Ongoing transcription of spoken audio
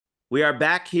We are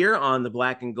back here on the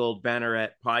Black and Gold Banneret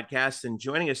podcast, and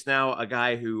joining us now, a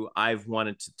guy who I've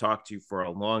wanted to talk to for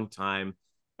a long time.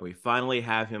 We finally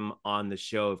have him on the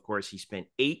show. Of course, he spent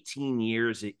 18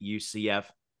 years at UCF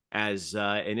as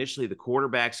initially the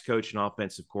quarterbacks coach and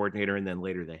offensive coordinator, and then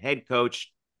later the head coach.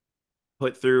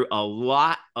 Put through a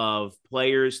lot of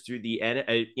players through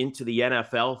into the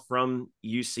NFL from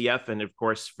UCF, and of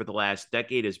course, for the last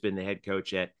decade, has been the head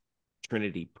coach at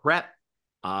Trinity Prep.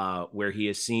 Where he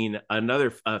has seen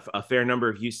a fair number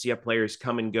of UCF players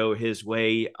come and go his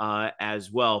way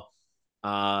as well.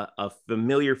 A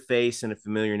familiar face and a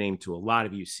familiar name to a lot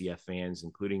of UCF fans,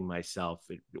 including myself.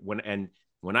 When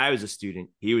I was a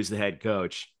student, he was the head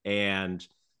coach, and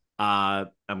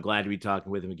I'm glad to be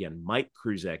talking with him again. Mike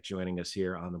Kruczek joining us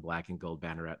here on the Black and Gold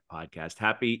Banneret podcast.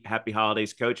 Happy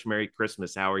holidays, Coach. Merry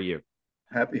Christmas. How are you?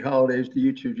 Happy holidays to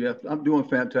you too, Jeff. I'm doing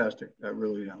fantastic. I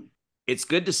really am. It's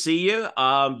good to see you.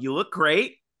 You look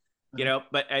great,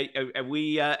 but I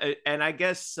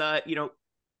guess,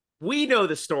 we know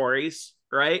the stories,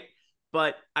 right?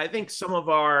 But I think some of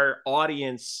our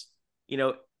audience,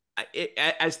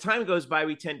 as time goes by,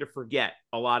 we tend to forget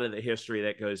a lot of the history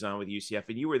that goes on with UCF.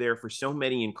 And you were there for so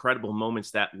many incredible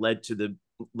moments that led to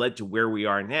where we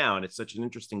are now. And it's such an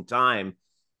interesting time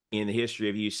in the history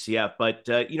of UCF. But,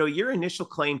 your initial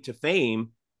claim to fame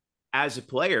as a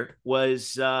player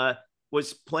was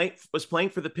playing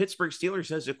for the Pittsburgh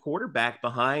Steelers as a quarterback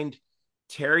behind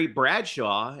Terry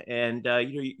Bradshaw. And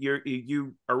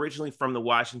you originally from the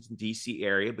Washington, D.C.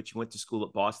 area, but you went to school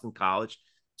at Boston College.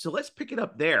 So let's pick it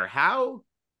up there. How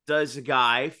does a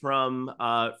guy from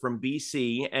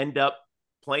BC end up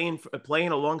playing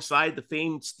alongside the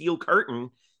famed Steel Curtain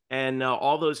and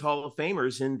all those Hall of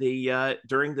Famers in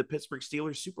during the Pittsburgh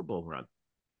Steelers Super Bowl run?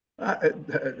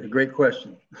 Great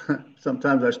question.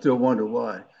 Sometimes I still wonder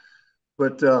why.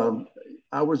 But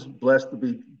I was blessed to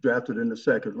be drafted in the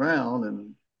second round,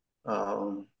 and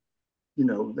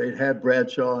they had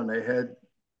Bradshaw and they had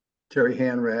Terry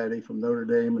Hanratty from Notre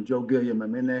Dame and Joe Gilliam. I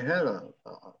mean, they had a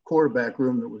quarterback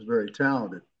room that was very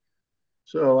talented.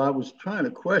 So I was trying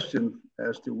to question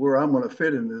as to where I'm going to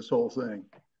fit in this whole thing.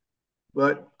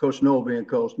 But Coach Noel, being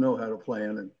Coach, know how to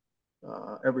plan, and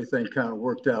everything kind of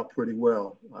worked out pretty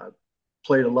well. I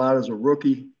played a lot as a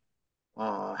rookie.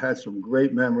 Had some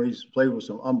great memories, played with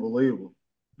some unbelievable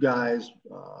guys,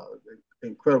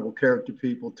 incredible character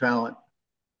people, talent,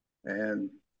 and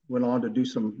went on to do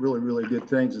some really, really good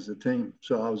things as a team.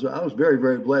 So I was very,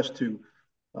 very blessed to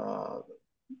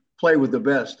play with the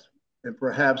best, and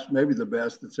perhaps maybe the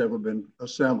best that's ever been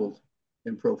assembled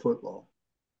in pro football.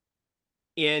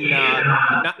 In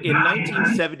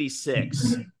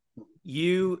 1976,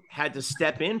 you had to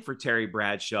step in for Terry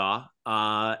Bradshaw,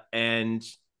 and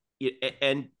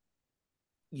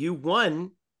you won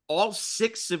all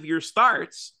 6 of your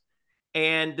starts.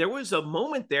 And there was a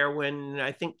moment there when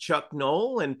I think Chuck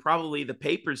Noll and probably the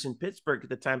papers in Pittsburgh at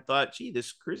the time thought, gee,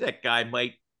 this Kruczek guy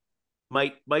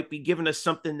might be giving us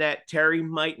something that Terry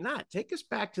might not. Take us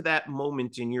back to that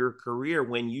moment in your career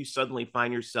when you suddenly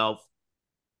find yourself,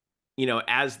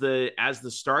 as the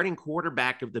starting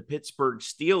quarterback of the Pittsburgh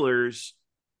Steelers,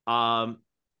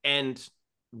 and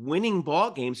winning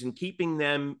ball games and keeping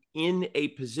them in a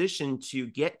position to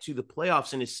get to the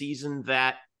playoffs in a season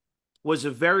that was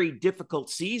a very difficult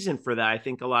season for that. I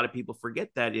think a lot of people forget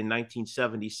that in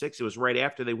 1976, it was right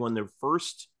after they won their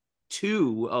first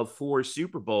 2 of 4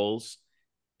 Super Bowls,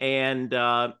 and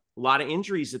a lot of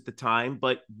injuries at the time,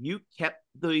 but you kept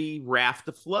the raft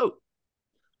afloat.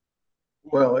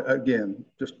 Well, again,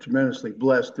 just tremendously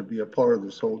blessed to be a part of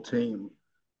this whole team.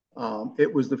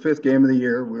 It was the 5th game of the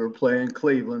year. We were playing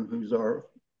Cleveland, who's our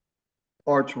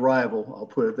arch rival, I'll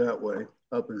put it that way,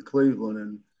 up in Cleveland.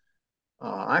 And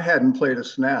I hadn't played a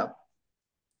snap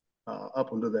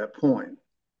up until that point.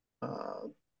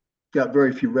 Got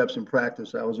very few reps in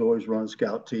practice. I was always running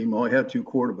scout team. I only had 2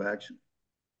 quarterbacks.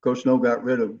 Coach No got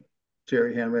rid of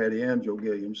Terry Hanratty and Joe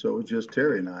Gilliam, so it was just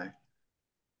Terry and I.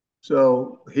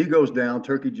 So he goes down.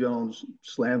 Turkey Jones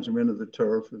slams him into the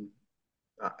turf, and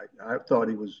I thought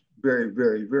he was very,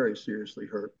 very, very seriously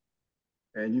hurt.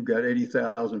 And you've got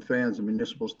 80,000 fans in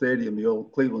Municipal Stadium, the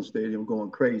old Cleveland Stadium,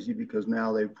 going crazy because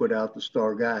now they've put out the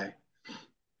star guy.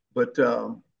 But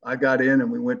I got in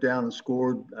and we went down and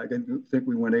scored. I think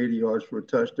we went 80 yards for a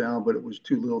touchdown, but it was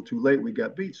too little too late. We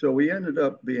got beat. So we ended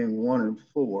up being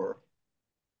 1-4.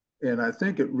 And I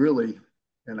think it really,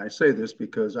 and I say this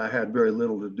because I had very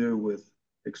little to do with,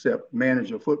 except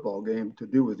manage a football game, to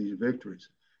do with these victories.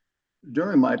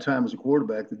 During my time as a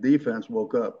quarterback, the defense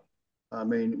woke up. I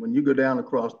mean, when you go down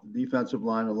across the defensive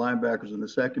line, the linebackers in the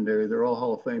secondary, they're all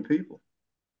Hall of Fame people.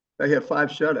 They had 5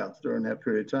 shutouts during that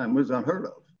period of time. It was unheard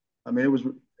of. I mean,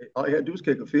 all you had to do was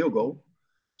kick a field goal.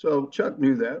 So Chuck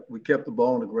knew that. We kept the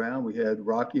ball on the ground. We had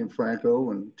Rocky and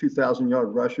Franco and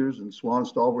 2,000-yard rushers and Swan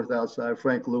Stallworth outside,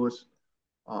 Frank Lewis.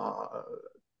 Uh,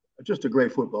 just a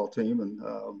great football team. And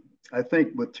I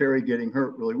think with Terry getting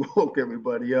hurt really woke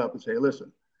everybody up and say,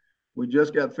 listen, we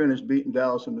just got finished beating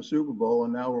Dallas in the Super Bowl,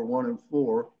 and now we're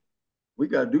 1-4. We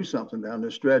got to do something down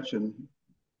this stretch, and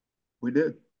we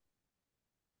did.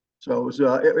 So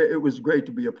it was great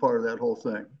to be a part of that whole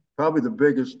thing. Probably the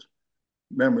biggest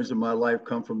memories of my life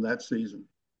come from that season,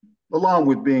 along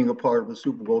with being a part of the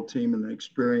Super Bowl team and the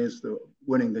experience, the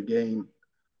winning the game.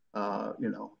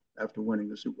 After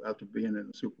being in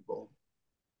the Super Bowl.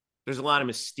 There's a lot of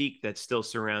mystique that still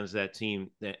surrounds that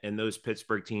team and those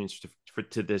Pittsburgh teams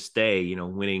to this day,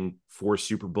 winning 4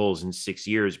 Super Bowls in 6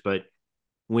 years. But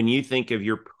when you think of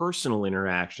your personal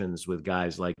interactions with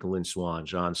guys like Lynn Swann,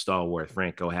 John Stallworth,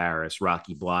 Franco Harris,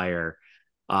 Rocky Bleier,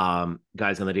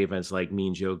 guys on the defense like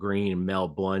Mean Joe Green, Mel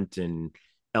Blount, and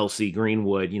L.C.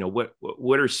 Greenwood,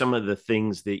 what are some of the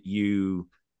things that you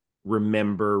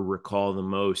recall the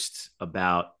most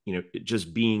about,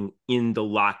 just being in the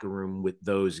locker room with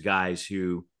those guys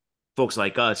who folks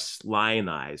like us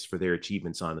lionize for their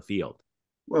achievements on the field?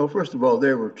 Well, first of all,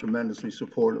 they were tremendously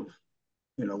supportive,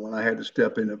 when I had to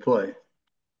step in and play.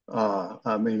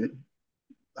 I mean,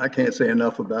 I can't say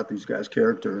enough about these guys'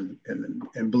 character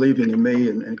and believing in me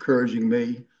and encouraging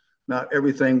me. Not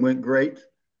everything went great,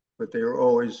 but they were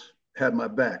always had my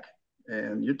back.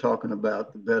 And you're talking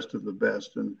about the best of the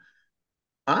best. And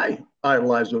I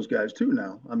idolize those guys too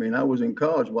now. I mean, I was in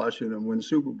college watching them win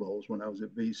Super Bowls when I was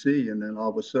at BC, and then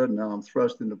all of a sudden now I'm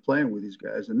thrust into playing with these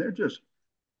guys, and they're just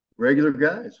regular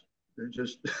guys. They're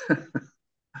just,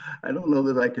 I don't know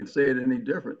that I can say it any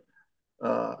different.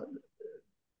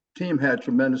 Team had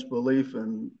tremendous belief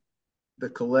in the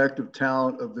collective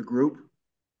talent of the group,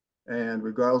 and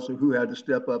regardless of who had to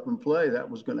step up and play, that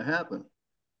was going to happen.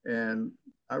 And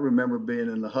I remember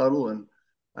being in the huddle, and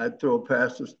I'd throw a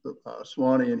pass to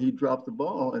Swanee, and he'd drop the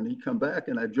ball, and he'd come back,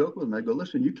 and I'd joke with him. I go,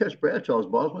 listen, you catch Bradshaw's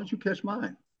balls, why don't you catch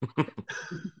mine?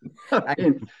 I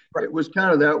mean, it was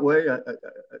kind of that way. I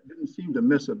didn't seem to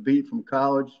miss a beat from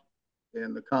college,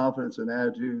 and the confidence and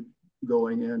attitude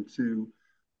going into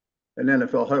an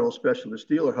NFL huddle, especially the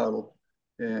Steeler huddle,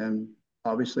 and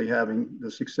obviously having the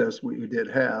success we did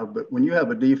have. But when you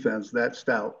have a defense that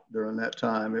stout during that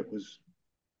time, it was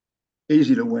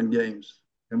easy to win games.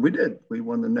 And we did. We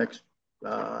won the next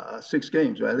 6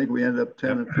 games. I think we ended up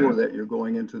 10-4 that year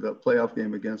going into the playoff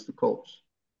game against the Colts.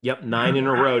 Yep, 9 in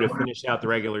a row to finish out the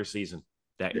regular season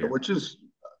that year. Which is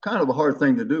kind of a hard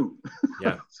thing to do.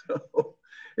 Yeah. So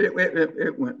it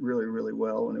went really, really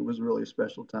well, and it was really a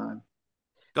special time.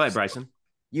 Go ahead, Bryson.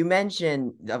 You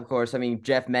mentioned, of course,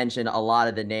 Jeff mentioned a lot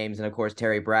of the names, and of course,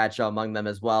 Terry Bradshaw among them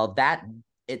as well.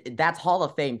 That's Hall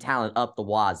of Fame talent up the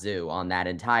wazoo on that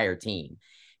entire team.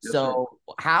 Yes, so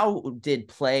sir. How did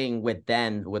playing with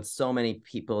them, with so many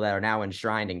people that are now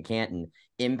enshrined in Canton,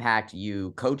 impact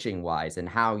you coaching wise and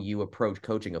how you approach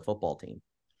coaching a football team?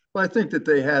 Well, I think that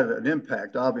they had an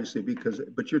impact, obviously,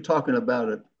 but you're talking about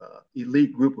an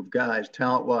elite group of guys,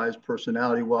 talent wise,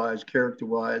 personality wise, character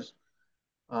wise.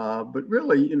 But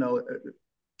really,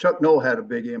 Chuck Noll had a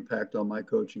big impact on my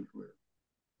coaching career.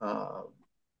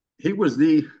 He was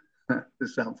this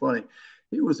sounds funny,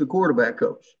 he was the quarterback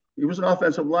coach. He was an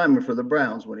offensive lineman for the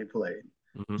Browns when he played.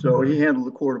 Mm-hmm. So he handled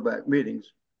the quarterback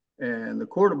meetings. And the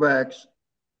quarterbacks,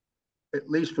 at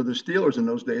least for the Steelers in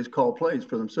those days, called plays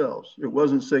for themselves. It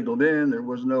wasn't signaled in. There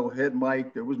was no head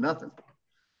mic. There was nothing.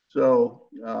 So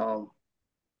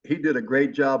he did a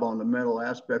great job on the mental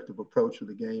aspect of approach of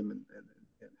the game and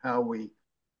how we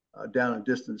down and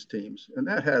distance teams. And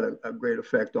that had a great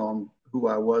effect on who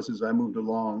I was as I moved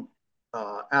along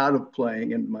out of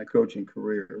playing into my coaching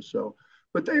career. So,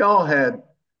 but they all had,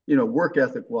 work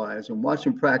ethic wise and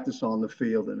watching practice on the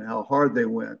field and how hard they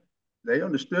went. They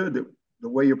understood that the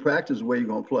way you practice is the way you're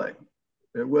going to play.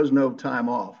 There was no time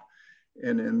off.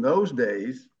 And in those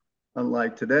days,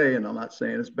 unlike today, and I'm not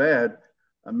saying it's bad,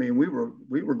 I mean, we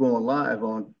were going live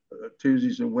on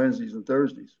Tuesdays and Wednesdays and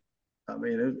Thursdays. I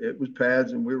mean, it was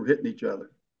pads and we were hitting each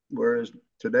other. Whereas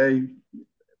today,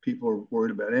 people are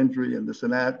worried about injury and this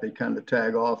and that. They kind of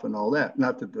tag off and all that.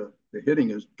 Not that the hitting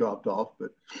has dropped off,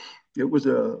 but it was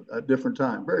a different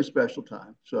time, very special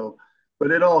time. So,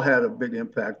 but it all had a big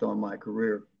impact on my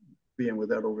career being with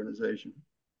that organization.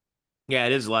 Yeah,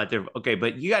 it is a lot different. Okay,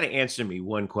 but you got to answer me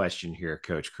one question here,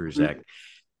 Coach Kruczek. Mm-hmm.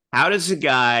 How does a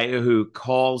guy who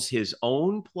calls his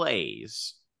own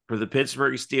plays for the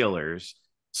Pittsburgh Steelers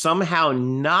somehow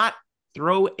not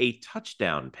throw a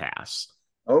touchdown pass?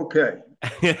 Okay.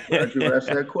 Glad you asked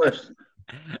that question.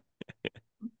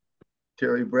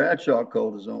 Terry Bradshaw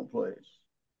called his own plays.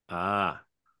 Ah.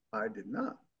 I did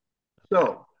not.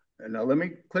 So, and now let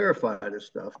me clarify this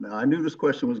stuff. Now, I knew this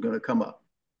question was going to come up.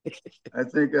 I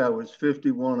think I was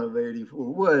 51 of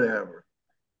 84, whatever.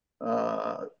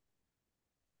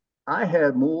 I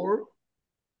had more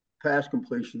pass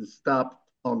completions stopped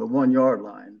on the 1 yard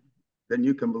line than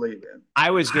you can believe in. I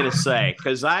was going to say,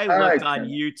 because I looked on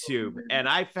YouTube and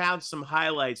I found some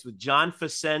highlights with John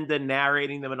Facenda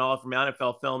narrating them and all from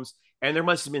NFL films. And there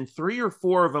must have been 3 or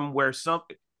 4 of them where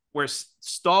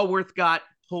Stallworth got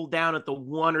pulled down at the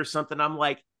 1 or something. I'm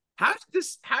like, how did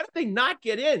they not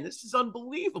get in? This is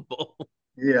unbelievable.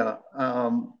 Yeah.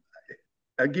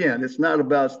 Again, it's not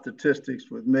about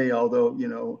statistics with me,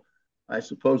 although, I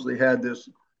supposedly had this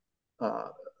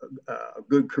a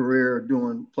good career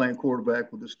playing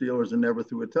quarterback with the Steelers and never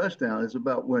threw a touchdown. It's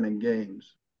about winning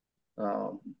games.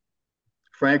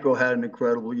 Franco had an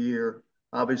incredible year.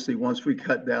 Obviously, once we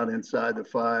cut down inside the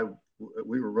 5,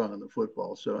 we were running the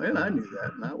football. So, and I knew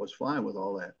that, and I was fine with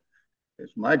all that.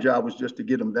 My job was just to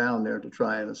get them down there to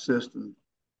try and assist and,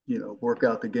 work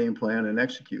out the game plan and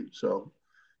execute. So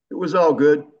it was all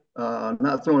good.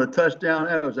 Not throwing a touchdown.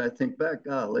 As I think back,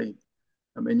 golly,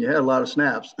 I mean, you had a lot of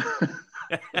snaps.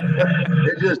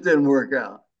 It just didn't work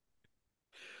out.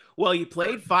 Well, you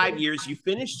played 5 years. You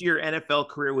finished your NFL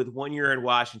career with 1 year in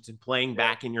Washington, playing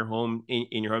back in your home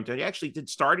in your hometown. You actually did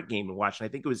start a game in Washington. I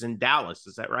think it was in Dallas.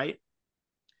 Is that right?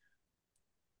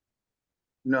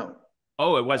 No.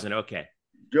 Oh, it wasn't. Okay.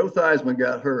 Joe Theismann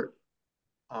got hurt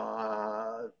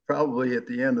probably at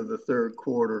the end of the 3rd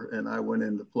quarter, and I went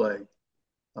in to play.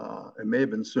 It may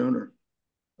have been sooner.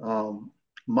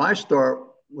 My start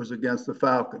was against the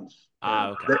Falcons.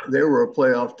 Okay. They were a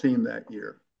playoff team that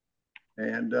year.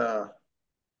 And,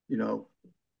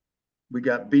 we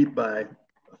got beat by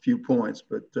a few points,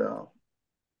 but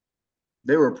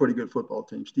they were a pretty good football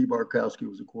team. Steve Barkowski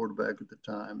was a quarterback at the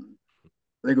time.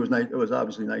 I think it was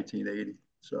obviously 1980.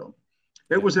 So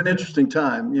it was an interesting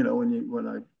time,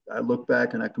 when I look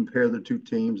back and I compare the two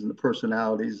teams and the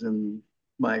personalities and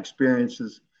my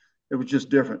experiences, it was just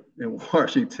different in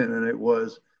Washington than it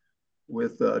was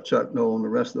with Chuck Noll and the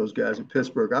rest of those guys at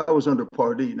Pittsburgh. I was under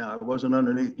Pardee. Now, I wasn't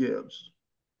underneath Gibbs.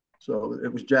 So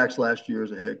it was Jack's last year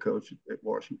as a head coach at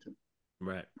Washington.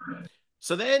 Right.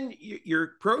 So then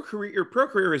your pro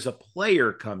career as a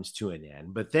player comes to an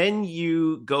end, but then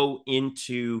you go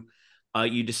into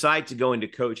you decide to go into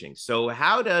coaching. So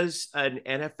how does an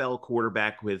NFL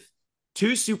quarterback with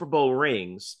 2 Super Bowl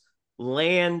rings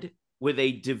land with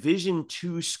a Division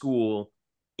II school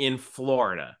in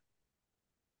Florida?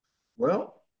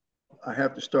 Well, I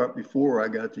have to start before I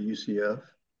got to UCF,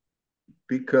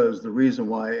 because the reason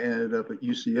why I ended up at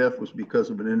UCF was because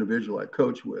of an individual I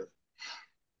coached with.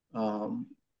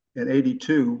 In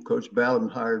 82, Coach Bowden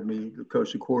hired me to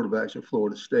coach the quarterbacks at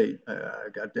Florida State. I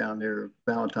got down there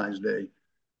Valentine's Day,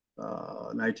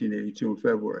 1982 in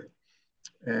February,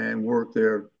 and worked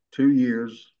there 2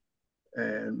 years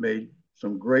and made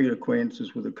some great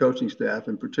acquaintances with the coaching staff,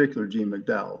 in particular Gene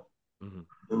McDowell,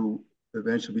 who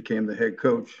eventually became the head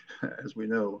coach, as we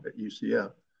know, at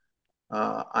UCF.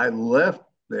 I left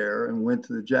there and went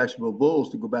to the Jacksonville Bulls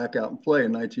to go back out and play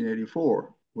in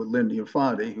 1984 with Lindy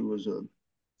Infante, who was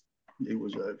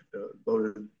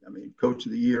voted, coach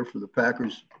of the year for the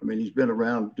Packers. He's been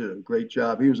around, did a great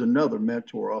job. He was another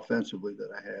mentor offensively that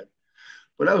I had.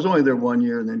 But I was only there 1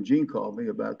 year, and then Gene called me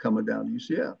about coming down to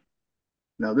UCF.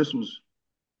 Now, this was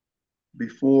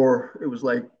before, it was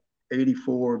like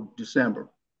 84 December.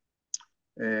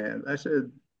 And I said,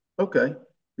 okay,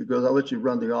 because I'll let you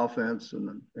run the offense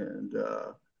and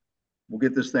we'll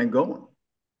get this thing going.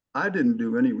 I didn't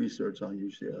do any research on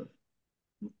UCF.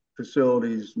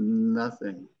 Facilities,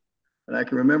 nothing. And I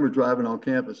can remember driving on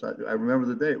campus. I remember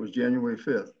the day. It was January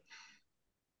 5th.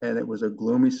 And it was a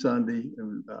gloomy Sunday.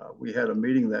 And we had a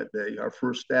meeting that day, our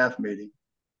first staff meeting.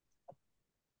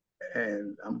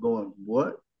 And I'm going,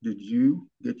 what did you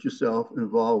get yourself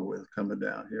involved with coming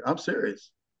down here? I'm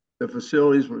serious. The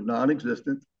facilities were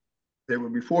non-existent. They were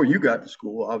before you got to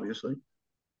school, obviously.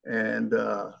 And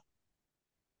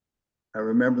I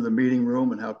remember the meeting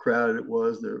room and how crowded it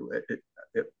was.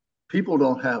 People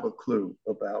don't have a clue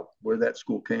about where that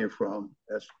school came from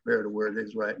as compared to where it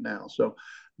is right now. So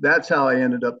that's how I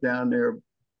ended up down there.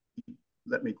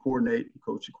 Let me coordinate and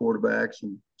coach the quarterbacks,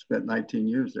 and spent 19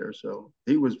 years there. So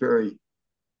he was very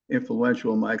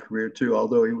influential in my career too.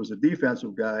 Although he was a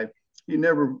defensive guy, he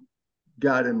never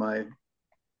got in my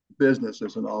business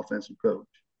as an offensive coach.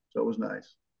 So it was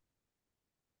nice.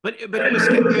 But it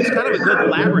was kind of a good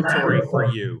laboratory for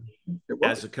you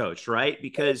as a coach, right?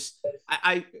 Because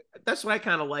I that's what I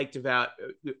kind of liked about,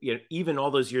 even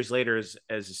all those years later as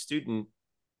a student,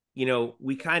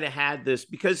 we kind of had this,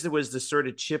 because there was this sort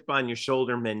of chip on your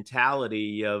shoulder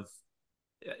mentality of,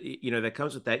 that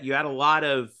comes with that. You had a lot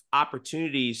of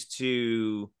opportunities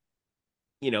to,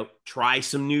 try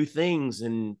some new things.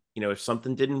 And, if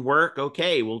something didn't work,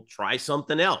 okay, we'll try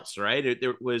something else. Right.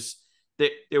 There was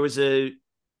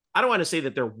I don't want to say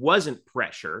that there wasn't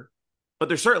pressure, but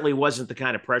there certainly wasn't the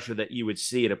kind of pressure that you would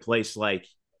see at a place like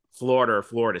Florida or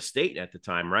Florida State at the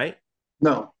time. Right.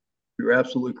 No, you're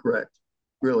absolutely correct.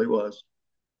 Really was.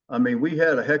 I mean, we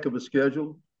had a heck of a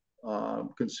schedule,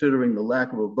 considering the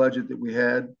lack of a budget that we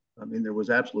had. I mean, there was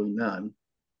absolutely none.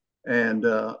 And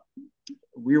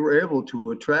we were able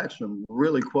to attract some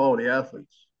really quality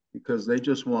athletes because they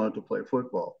just wanted to play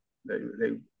football.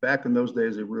 They back in those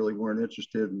days, they really weren't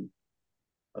interested in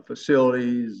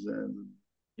facilities and,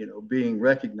 being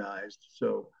recognized.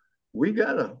 So we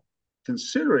got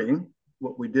considering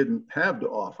what we didn't have to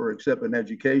offer except an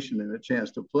education and a chance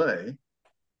to play,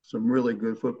 some really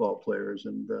good football players.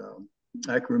 And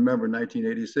I can remember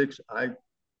 1986,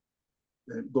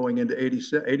 going into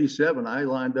 87, I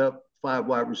lined up 5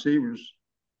 wide receivers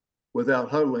without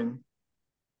huddling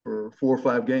for 4 or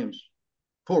 5 games.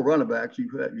 4 running backs.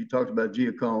 You talked about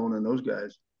Giacone and those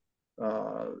guys,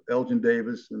 Elgin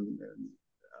Davis and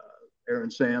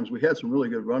Aaron Sams. We had some really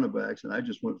good running backs, and I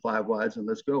just went 5 wides and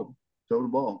let's go, throw the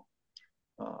ball.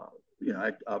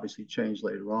 I obviously changed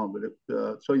later on, but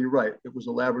so you're right. It was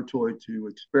a laboratory to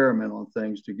experiment on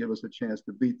things to give us a chance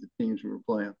to beat the teams we were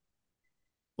playing.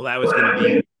 Well, that was going to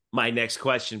be my next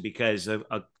question, because a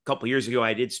couple of years ago,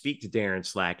 I did speak to Darren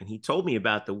Slack, and he told me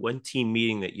about the one team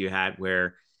meeting that you had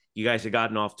where you guys had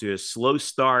gotten off to a slow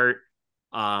start.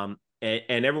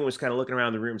 And everyone was kind of looking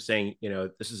around the room saying,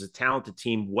 this is a talented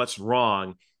team. What's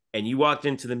wrong? And you walked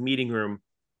into the meeting room,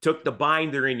 took the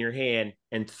binder in your hand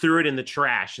and threw it in the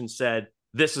trash and said,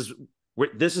 this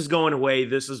is going away.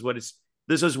 This is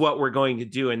what we're going to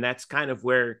do. And that's kind of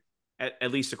where,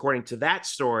 at least according to that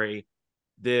story,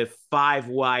 the 5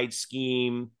 wide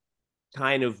scheme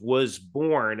kind of was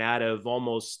born out of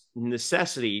almost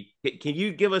necessity. Can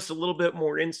you give us a little bit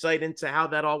more insight into how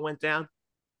that all went down?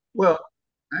 Well,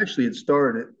 actually, it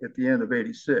started at the end of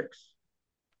 86.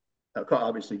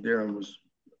 Obviously, Darren was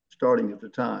starting at the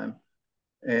time,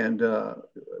 and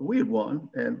we had won.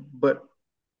 But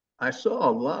I saw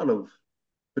a lot of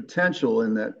potential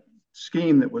in that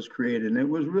scheme that was created, and it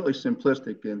was really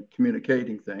simplistic in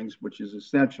communicating things, which is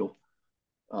essential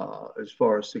as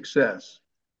far as success.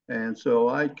 And so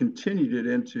I continued it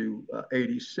into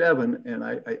 87, and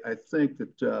I think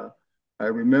that I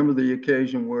remember the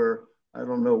occasion where I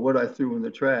don't know what I threw in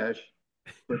the trash,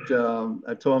 but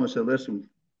I told him, I said, listen,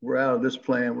 we're out of this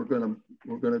plan. We're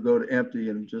gonna go to empty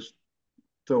and just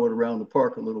throw it around the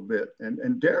park a little bit.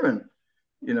 And Darren,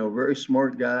 very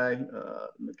smart guy,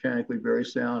 mechanically very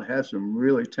sound, had some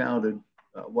really talented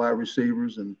wide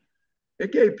receivers, and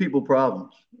it gave people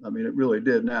problems. I mean, it really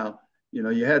did. Now,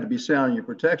 you had to be sound in your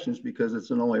protections because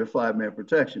it's only a 5-man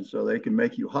protection, so they can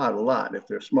make you hot a lot if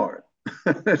they're smart.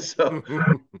 So you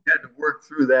had to work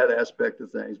through that aspect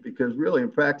of things, because really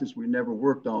in practice we never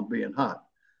worked on being hot,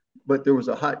 but there was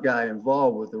a hot guy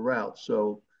involved with the route.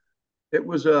 So it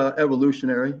was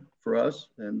evolutionary for us,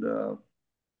 and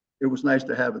it was nice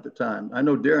to have at the time. I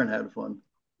know Darren had fun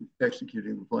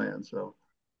executing the plan. So,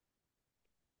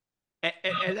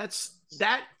 and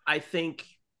that I think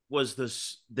was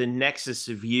the nexus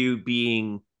of you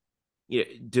being,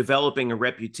 developing a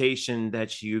reputation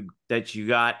that you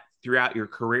got throughout your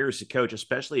career as a coach,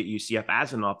 especially at UCF,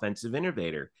 as an offensive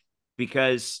innovator,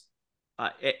 because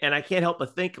and I can't help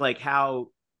but think like how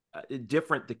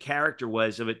different the character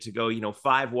was of it to go,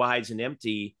 5 wides and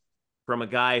empty from a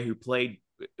guy who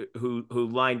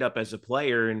lined up as a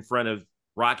player in front of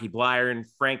Rocky Bleier and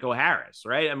Franco Harris.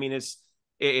 Right. I mean,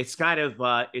 it's kind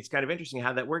of interesting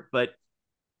how that worked, but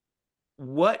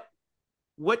what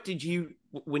did you,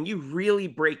 when you really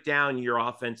break down your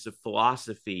offensive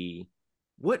philosophy,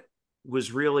 what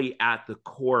was really at the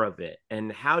core of it,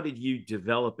 and how did you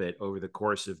develop it over the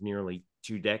course of nearly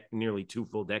 2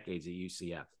 full decades at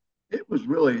UCF? It was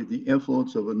really the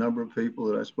influence of a number of people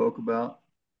that I spoke about.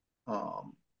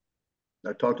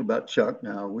 I talked about Chuck.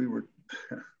 Now we were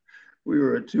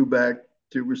a 2-back,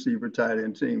 2-receiver tight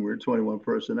end team. We were 21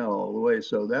 personnel all the way.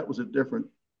 So that was a different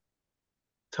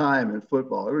time in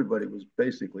football. Everybody was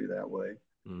basically that way.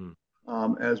 Mm-hmm.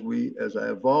 As I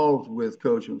evolved with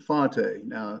Coach Infante.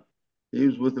 Now he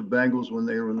was with the Bengals when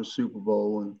they were in the Super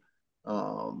Bowl,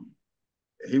 and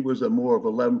he was more of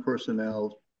 11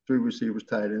 personnel, 3 receivers,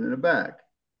 tight end, and a back.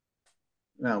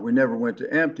 Now, we never went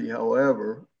to empty.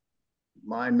 However,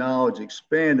 my knowledge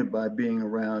expanded by being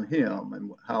around him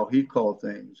and how he called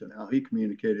things and how he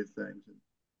communicated things and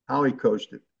how he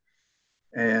coached it.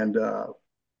 And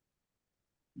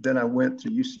then I went to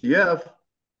UCF,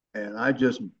 and I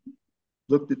just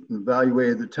looked at and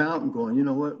evaluated the talent and going, you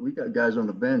know what, we got guys on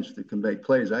the bench that can make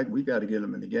plays. We got to get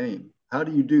them in the game. How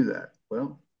do you do that?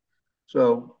 Well,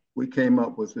 so we came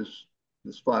up with this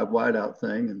 5 wideout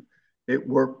thing, and it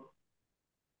worked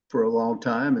for a long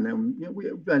time. And then we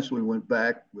eventually went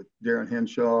back with Darren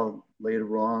Henshaw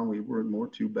later on. We were more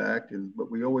 2 back, but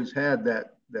we always had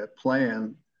that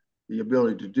plan, the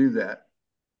ability to do that.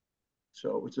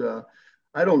 So it's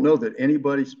I don't know that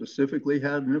anybody specifically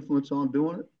had an influence on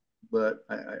doing it, but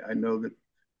I know that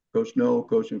Coach Noel,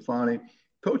 Coach Infani,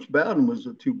 Coach Bowden was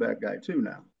a 2 back guy too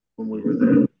now when we were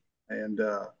there. And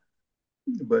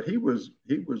but he was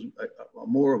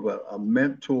more of a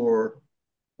mentor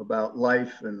about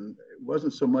life, and it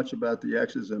wasn't so much about the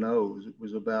X's and O's. It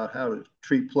was about how to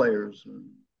treat players and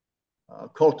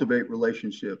cultivate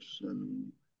relationships, and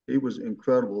he was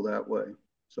incredible that way.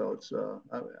 So it's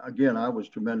again, I was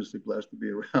tremendously blessed to be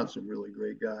around some really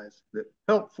great guys that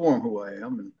helped form who I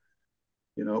am, and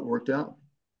it worked out.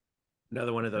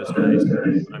 Another one of those guys,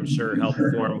 I'm sure, helped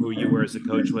form who you were as a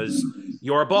coach was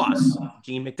your boss,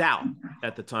 Gene McDowell,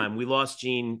 at the time. We lost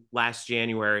Gene last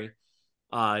January.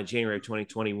 January of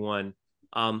 2021.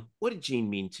 What did Gene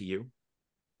mean to you?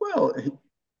 Well,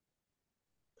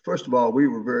 first of all, we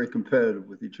were very competitive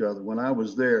with each other. When I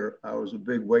was there, I was a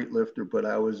big weightlifter, but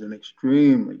I was an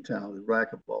extremely talented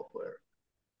racquetball player.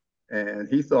 And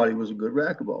he thought he was a good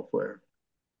racquetball player.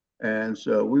 And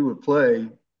so we would play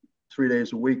 3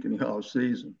 days a week in the off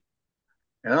season.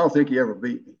 And I don't think he ever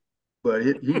beat me, but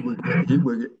he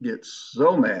would get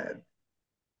so mad.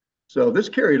 So this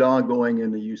carried on going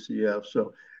into UCF.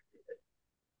 So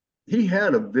he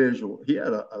had a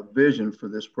vision for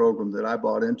this program that I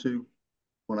bought into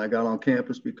when I got on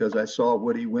campus, because I saw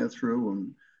what he went through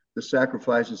and the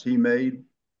sacrifices he made.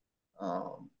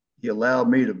 He allowed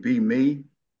me to be me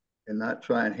and not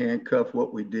try and handcuff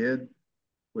what we did,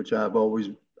 which I've always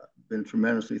been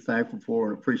tremendously thankful for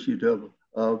and appreciative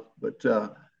of. But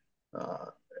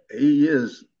he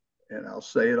is, and I'll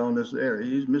say it on this air,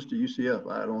 he's Mr.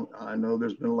 UCF. I know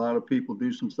there's been a lot of people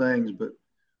do some things, but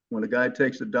when a guy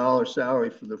takes $1 salary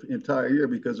for the entire year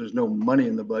because there's no money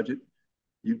in the budget,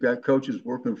 you've got coaches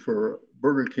working for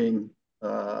Burger King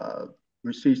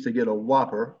receipts to get a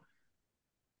Whopper.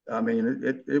 I mean,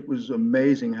 it was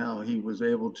amazing how he was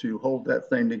able to hold that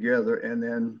thing together and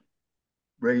then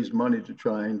raise money to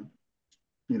try and,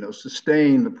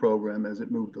 sustain the program as it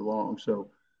moved along. So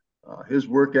his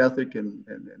work ethic and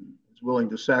is willing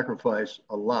to sacrifice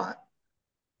a lot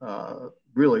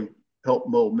really helped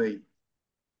mold me.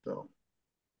 So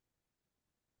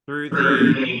through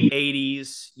the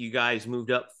 80s, you guys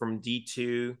moved up from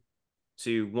D2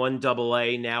 to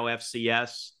 1AA, now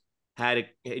FCS, had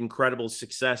incredible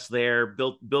success there,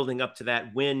 building up to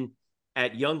that win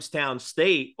at Youngstown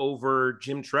State over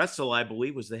Jim Tressel, I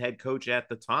believe, was the head coach at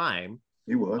the time.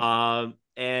 He was.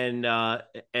 And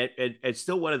it's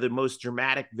still one of the most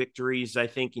dramatic victories, I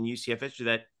think, in UCF history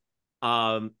that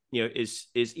is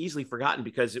easily forgotten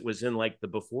because it was in like the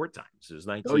before times. It was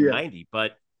 1990. Oh, yeah.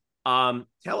 But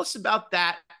tell us about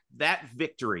that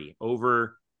victory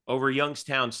over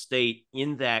Youngstown State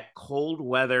in that cold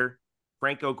weather.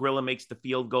 Franco Grilla makes the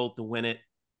field goal to win it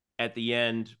at the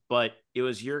end, but it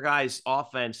was your guys'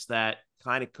 offense that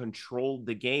kind of controlled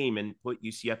the game and put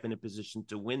UCF in a position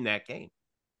to win that game.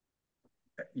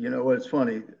 You know what's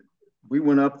funny? We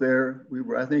went up there.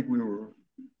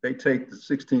 They take the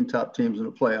 16 top teams in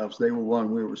the playoffs. They were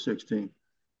 1, we were 16.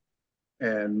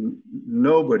 And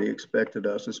nobody expected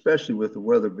us, especially with the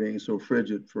weather being so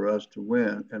frigid, for us to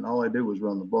win. And all I did was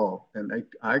run the ball. And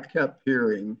I kept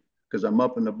hearing, because I'm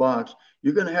up in the box,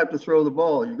 you're going to have to throw the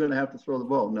ball. You're going to have to throw the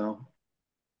ball. No.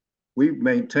 We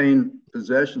maintained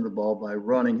possession of the ball by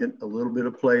running it, a little bit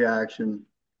of play action,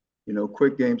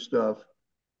 quick game stuff.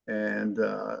 And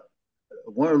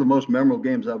one of the most memorable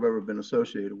games I've ever been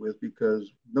associated with,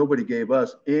 because nobody gave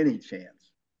us any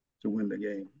chance to win the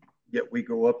game. Yet we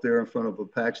go up there in front of a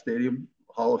packed stadium,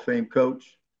 Hall of Fame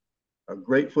coach, a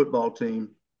great football team,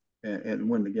 and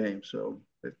win the game. So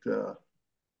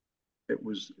it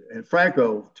was, and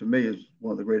Franco, to me, is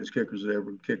one of the greatest kickers that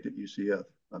ever kicked at UCF.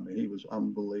 I mean, he was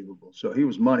unbelievable. So he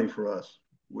was money for us.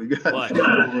 We got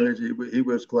he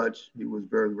was clutch. He was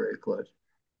very, very clutch.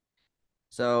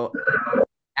 So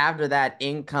after that,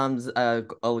 in comes a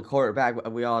quarterback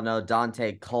we all know,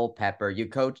 Daunte Culpepper. You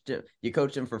coached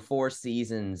him for 4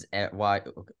 seasons at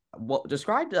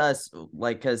describe to us,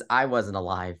 because I wasn't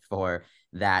alive for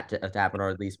that to happen, or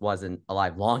at least wasn't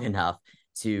alive long enough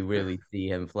to really see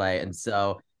him play. And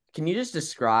so can you just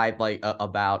describe like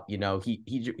about,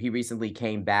 he recently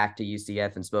came back to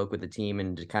UCF and spoke with the team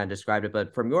and kind of described it,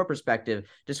 but from your perspective,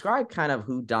 describe kind of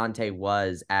who Daunte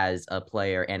was as a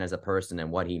player and as a person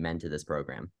and what he meant to this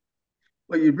program.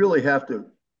 Well, you really have to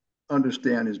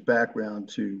understand his background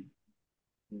to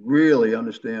really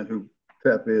understand who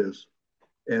Pep is.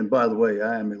 And by the way,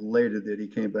 I am elated that he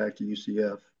came back to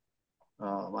UCF.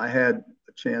 I had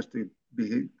a chance to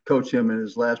coach him in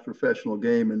his last professional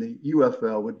game in the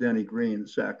UFL with Denny Green in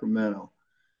Sacramento.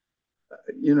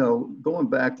 Going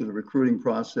back to the recruiting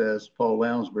process, Paul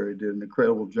Lounsbury did an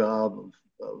incredible job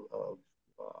of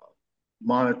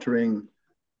monitoring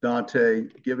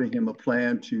Daunte, giving him a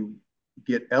plan to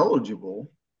get eligible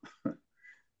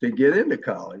to get into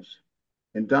college.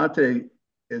 And Daunte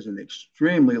is an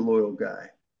extremely loyal guy.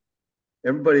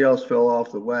 Everybody else fell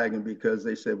off the wagon because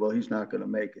they said, well, he's not going to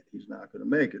make it. He's not going to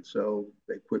make it. So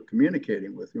they quit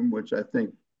communicating with him, which I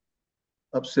think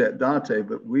upset Daunte.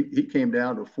 But he came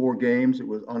down to 4 games. It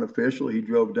was unofficial. He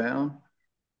drove down.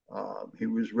 He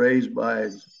was raised by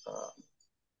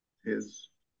his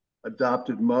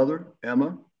adopted mother,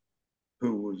 Emma,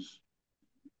 who was,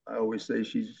 I always say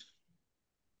she's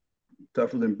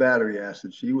tougher than battery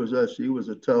acid. She was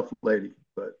a tough lady,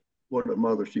 but what a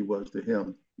mother she was to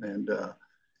him. And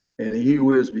he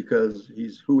was because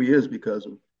he's who he is because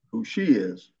of who she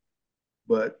is,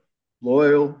 but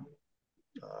loyal,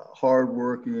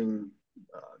 hardworking,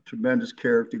 tremendous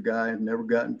character guy, never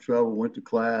got in trouble, went to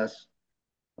class,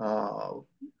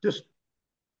 just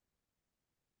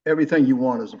everything you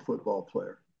want as a football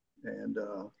player. And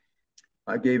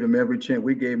I gave him every chance.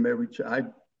 We gave him every chance. I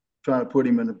trying to put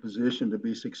him in a position to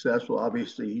be successful.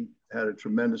 Obviously, he had a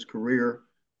tremendous career.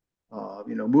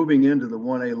 Moving into the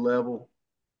 1A level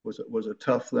was a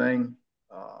tough thing.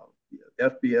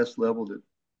 FBS level that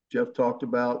Jeff talked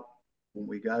about when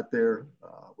we got there,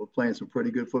 we're playing some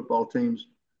pretty good football teams,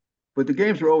 but the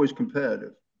games were always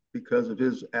competitive because of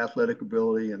his athletic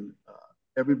ability, and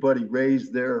everybody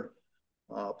raised their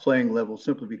playing level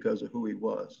simply because of who he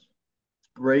was.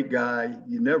 Great guy.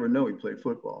 You never know he played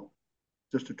football.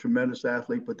 Just a tremendous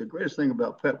athlete. But the greatest thing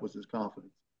about Pep was his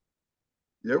confidence.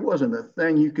 There wasn't a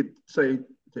thing you could say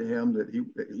to him that he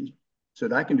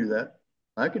said, I can do that.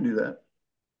 I can do that.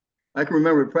 I can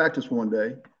remember at practice one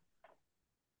day,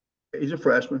 he's a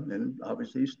freshman, and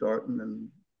obviously he's starting, and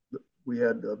we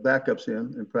had backups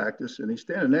in practice, and he's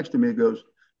standing next to me and goes,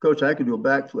 Coach, I can do a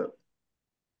backflip.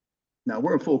 Now,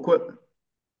 we're in full equipment.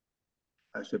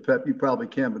 I said, Pep, you probably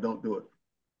can, but don't do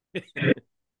it.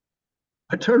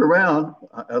 I turn around,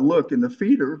 I look, and the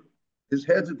feeder, his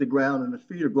head's at the ground, and the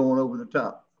feet are going over the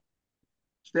top.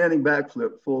 Standing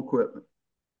backflip, full equipment.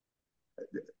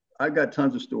 I got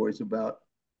tons of stories about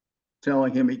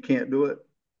telling him he can't do it.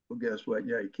 Well, guess what?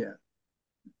 Yeah, he can.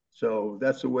 So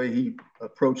that's the way he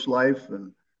approached life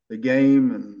and the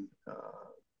game, and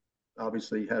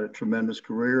obviously had a tremendous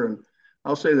career. And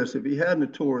I'll say this, if he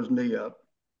hadn't tore his knee up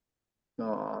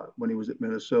when he was at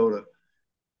Minnesota,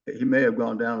 he may have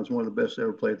gone down as one of the best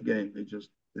ever played the game. It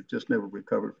just never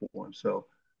recovered for him. So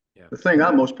yeah. The thing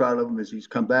I'm most proud of him is he's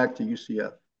come back to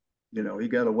UCF. He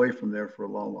got away from there for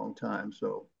a long, long time.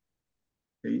 So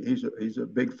he's a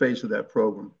big face of that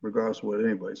program, regardless of what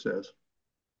anybody says.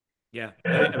 Yeah,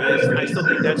 I still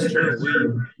think that's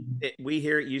true. We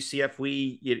here at UCF,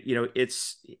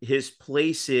 it's his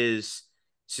place is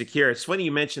secure. It's funny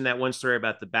you mentioned that one story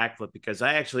about the backflip, because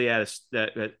I actually had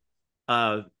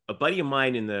a buddy of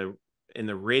mine in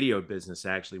the radio business,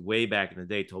 actually way back in the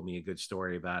day, told me a good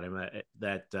story about him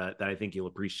that I think you'll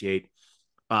appreciate.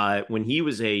 When he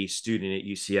was a student at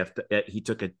UCF, he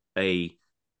took a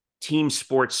team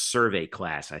sports survey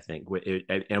class, I think.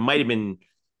 It might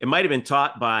have been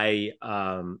taught by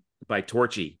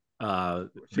Torchy back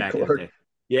in the day.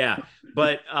 Yeah,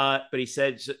 but he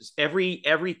said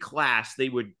every class they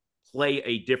would play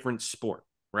a different sport,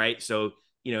 right? So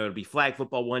it'll be flag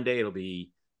football one day, it'll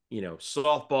be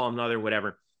softball another,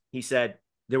 whatever. He said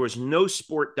there was no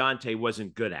sport Daunte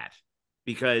wasn't good at,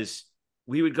 because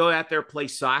we would go out there play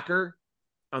soccer.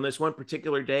 On this one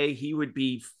particular day, he would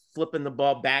be flipping the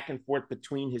ball back and forth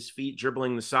between his feet,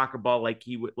 dribbling the soccer ball like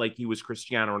he was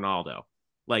Cristiano Ronaldo,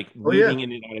 like weaving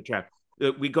in and out of traffic.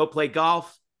 We go play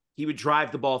golf. He would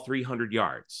drive the ball 300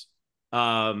 yards.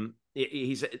 We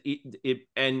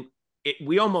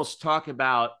almost talk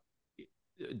about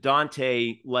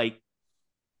Daunte like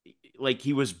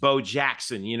he was Bo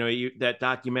Jackson, that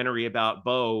documentary about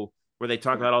Bo, where they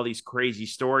talk about all these crazy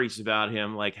stories about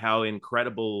him, like how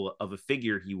incredible of a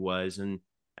figure he was. And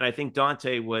I think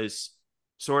Daunte was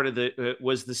sort of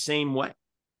was the same way.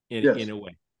 in a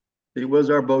way. He was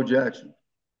our Bo Jackson.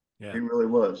 Yeah. He really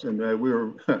was. And we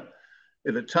were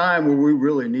at a time where we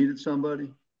really needed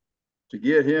somebody. To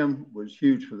get him was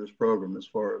huge for this program as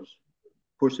far as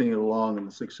pushing it along and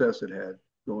the success it had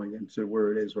going into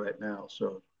where it is right now.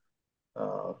 So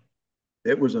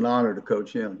it was an honor to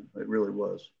coach him. It really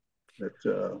was.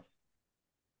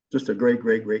 Just a great,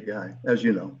 great, great guy, as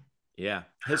you know. Yeah.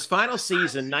 His final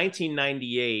season,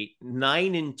 1998,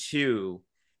 9-2,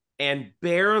 and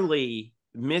barely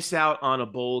miss out on a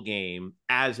bowl game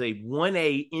as a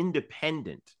 1A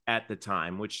independent at the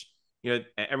time, which,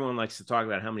 everyone likes to talk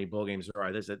about how many bowl games there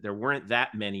are. There weren't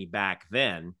that many back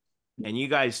then. And you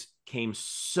guys came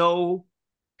so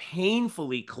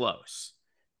painfully close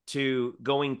to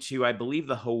going to, I believe,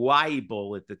 the Hawaii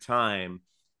Bowl at the time.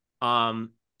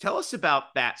 Tell us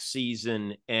about that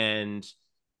season and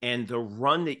the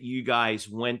run that you guys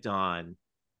went on,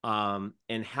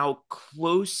 and how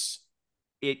close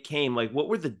it came. Like, what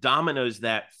were the dominoes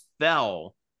that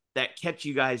fell that kept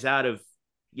you guys out of,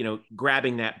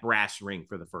 grabbing that brass ring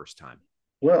for the first time?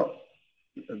 Well,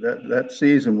 that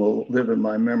season will live in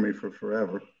my memory for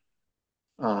forever.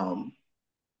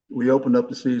 We opened up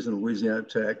the season at Louisiana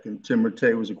Tech, and Tim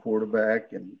Rattay was a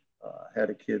quarterback, and had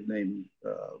a kid named,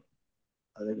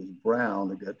 I think it was Brown,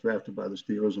 that got drafted by the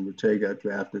Steelers, and Rattay got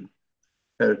drafted.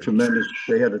 They had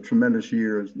a tremendous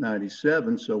year in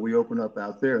 '97, so we opened up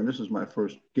out there, and this is my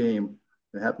first game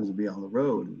that happens to be on the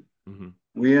road. Mm-hmm.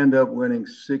 We end up winning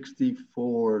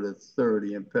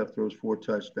 64-30, and Pep throws 4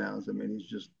 touchdowns. I mean, he's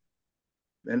just,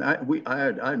 and I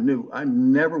knew I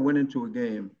never went into a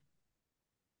game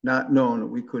not knowing that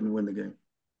we couldn't win the game.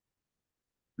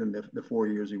 In the 4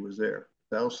 years he was there,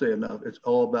 that'll say enough. It's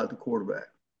all about the quarterback.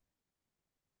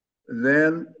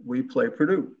 Then we play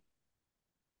Purdue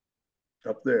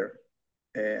up there,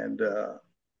 and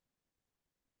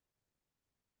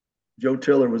Joe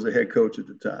Tiller was the head coach at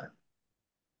the time.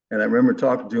 And I remember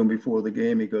talking to him before the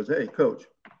game. He goes, "Hey, coach,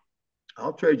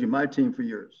 I'll trade you my team for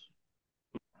yours."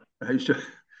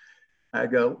 I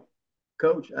go,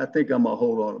 "Coach, I think I'm going to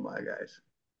hold on to my guys."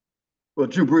 Well,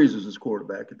 Drew Brees was his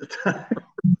quarterback at the time.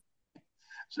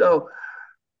 So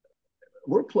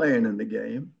we're playing in the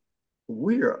game.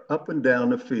 We are up and down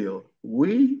the field.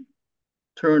 We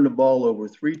turned the ball over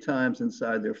 3 times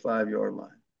inside their 5-yard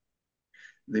line.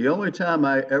 The only time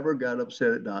I ever got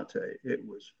upset at Daunte, it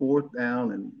was 4th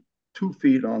down and 2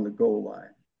 feet on the goal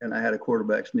line, and I had a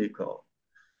quarterback sneak call.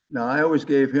 Now, I always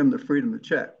gave him the freedom to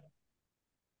check.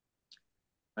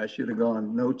 I should have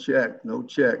gone, no check, no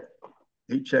check.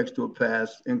 He checks to a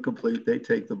pass, incomplete. They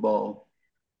take the ball,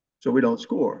 so we don't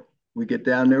score. We get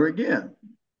down there again.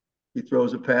 He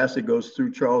throws a pass that goes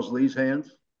through Charles Lee's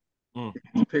hands.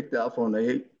 He's picked off on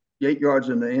the 8 yards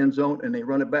in the end zone, and they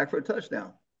run it back for a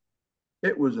touchdown.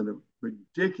 It was a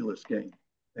ridiculous game.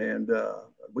 And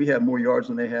we had more yards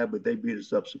than they had, but they beat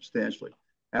us up substantially.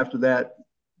 After that,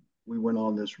 we went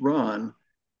on this run,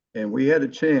 and we had a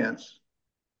chance,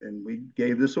 and we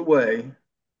gave this away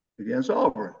against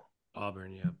Auburn.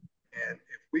 Yeah. And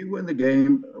if we win the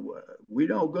game, we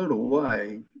don't go to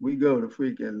Hawaii. We go to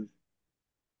freaking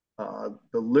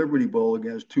the Liberty Bowl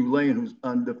against Tulane, who's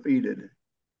undefeated.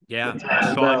 Yeah,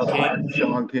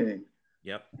 Sean King.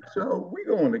 Yep. So we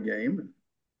go in the game,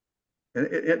 and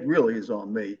it really is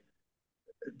on me.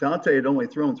 Daunte had only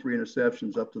thrown 3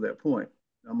 interceptions up to that point.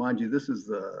 Now, mind you, this is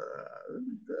the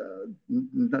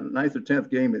 9th or 10th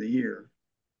game of the year,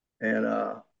 and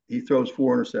he throws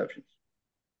 4 interceptions.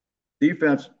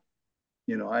 Defense,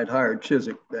 I'd hired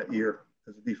Chiswick that year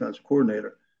as a defensive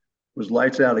coordinator. Was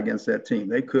lights out against that team.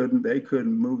 They couldn't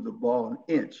move the ball an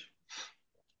inch.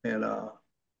 And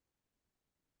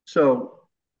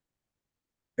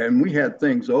and we had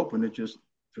things open. It just,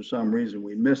 for some reason,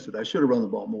 we missed it. I should have run the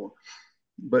ball more.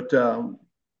 But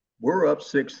we're up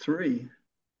 6-3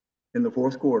 in the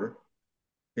 4th quarter.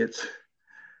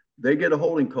 They get a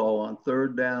holding call on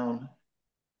 3rd down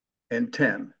and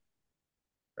 10,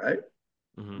 right?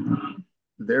 Mm-hmm.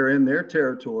 They're in their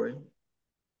territory.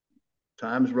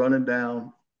 Time's running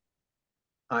down.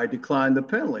 I decline the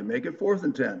penalty, make it 4th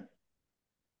and 10.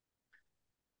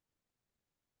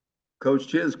 Coach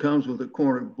Chiz comes with a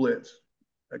corner blitz,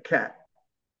 a cat,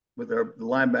 with the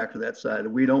linebacker that side.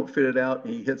 We don't fit it out,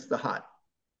 and he hits the hot.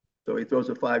 So he throws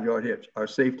a 5-yard hitch. Our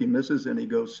safety misses, and he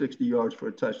goes 60 yards for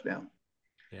a touchdown.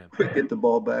 Yeah. We get the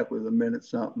ball back with a minute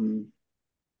something,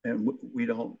 and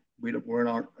we're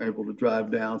not able to drive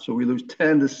down. So we lose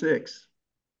 10-6.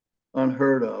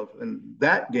 Unheard of. And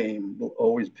that game will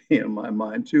always be in my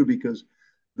mind too, because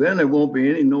then there won't be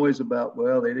any noise about,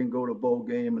 well, they didn't go to bowl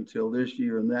game until this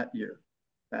year and that year.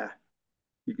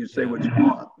 You can say what you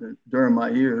want. During my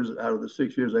years, out of the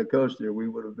 6 years I coached there, we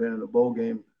would have been in a bowl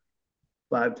game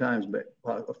 5 times,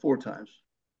 4 times,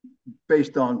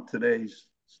 based on today's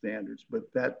standards.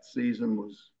 But that season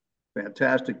was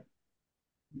fantastic,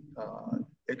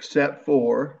 except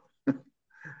for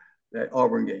that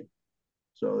Auburn game.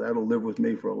 So that'll live with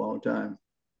me for a long time.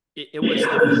 It was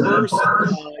the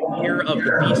first year of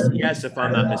the BCS, if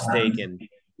I'm not mistaken.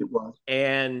 It was.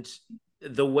 And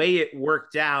the way it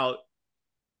worked out,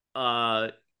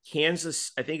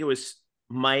 Kansas, I think it was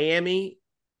Miami,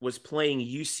 was playing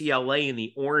UCLA in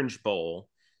the Orange Bowl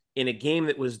in a game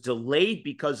that was delayed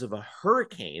because of a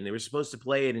hurricane. They were supposed to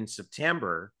play it in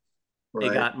September.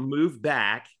 Right. It got moved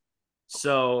back.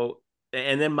 So,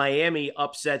 and then Miami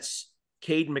upsets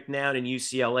Cade McNown and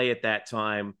UCLA at that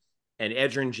time. And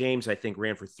Edgerrin James, I think,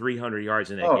 ran for 300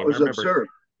 yards in that game. It was absurd.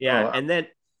 Yeah. Oh, wow.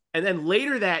 And then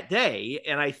later that day,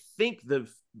 and I think the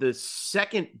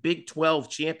second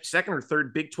or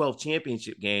third Big 12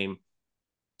 championship game,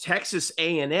 Texas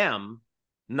A&M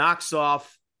knocks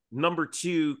off number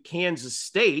 2 Kansas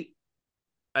State,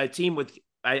 a team with,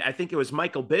 I think it was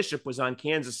Michael Bishop was on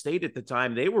Kansas State at the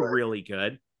time. They were really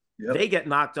good. Yep. They get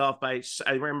knocked off by,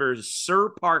 I remember Sir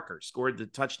Parker scored the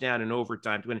touchdown in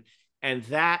overtime to win. And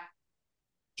that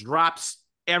drops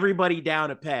everybody down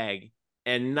a peg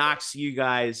and knocks you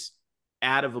guys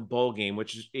out of a bowl game,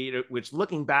 which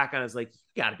looking back on is like,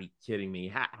 you got to be kidding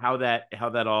me. How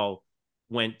that all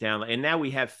went down. And now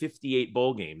we have 58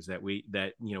 bowl games that we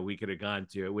could have gone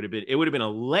to. It would have been a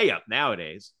layup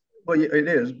nowadays. Well, it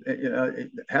is.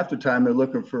 Half the time they're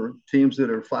looking for teams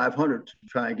that are 500 to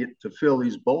try and get to fill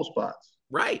these bowl spots.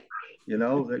 Right. They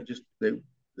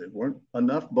weren't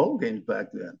enough bowl games back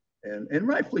then, and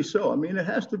rightfully so. I mean, it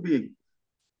has to be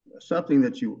something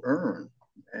that you earn,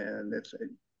 and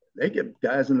they get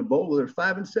guys in the bowl that are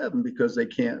 5 and 7 because they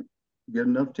can't get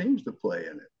enough teams to play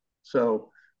in it. So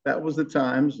that was the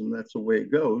times, and that's the way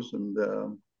it goes. And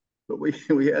but we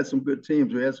had some good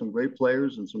teams. We had some great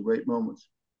players and some great moments.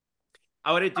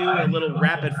 I want to do a little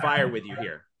rapid fire with you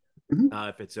here,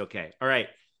 if it's okay. All right.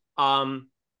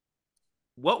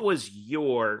 What was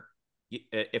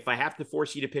if I have to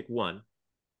force you to pick one,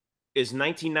 is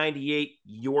 1998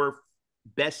 your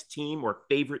best team or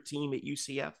favorite team at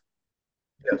UCF?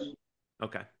 Yes.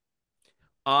 Okay.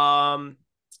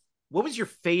 What was your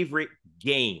favorite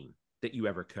game that you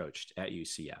ever coached at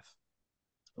UCF?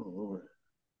 Oh Lord,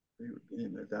 favorite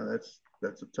game.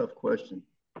 That's a tough question.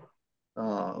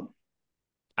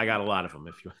 I got a lot of them.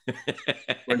 If you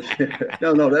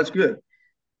no, that's good.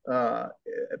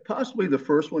 Possibly the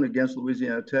first one against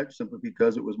Louisiana Tech, simply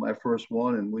because it was my first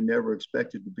one, and we never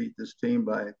expected to beat this team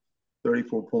by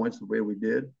 34 points the way we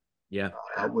did. Yeah.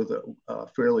 With a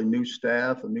fairly new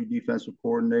staff, a new defensive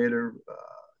coordinator,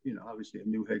 obviously a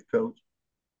new head coach.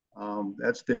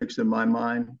 That sticks in my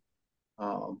mind.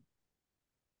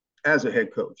 As a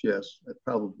head coach, yes, that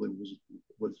probably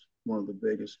was one of the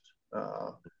biggest.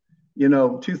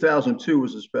 2002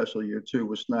 was a special year too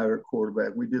with Snyder at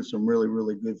quarterback. We did some really,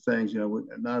 really good things.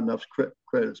 Not enough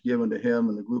credits given to him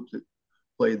and the group that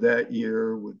played that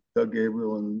year with Doug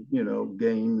Gabriel and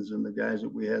Gaines and the guys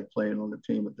that we had playing on the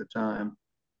team at the time.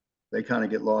 They kind of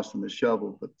get lost in the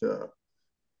shovel. But the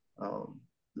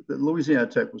Louisiana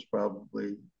Tech was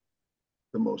probably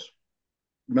the most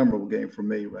memorable game for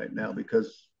me right now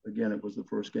because, again, it was the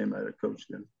first game I had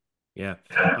coached in. Yeah.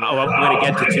 I'm going to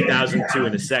get to 2002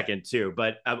 in a second too,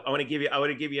 but I want to give you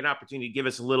an opportunity to give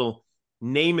us a little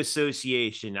name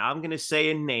association. I'm going to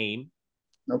say a name.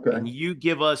 Okay. And you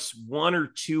give us 1 or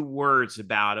 2 words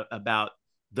about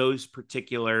those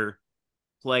particular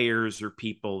players or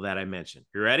people that I mentioned.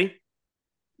 You ready?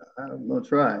 I'm going to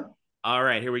try. All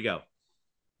right, here we go.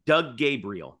 Doug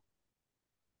Gabriel.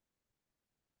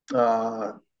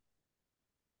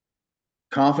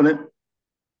 Confident.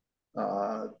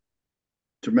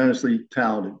 Tremendously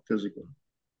talented physically.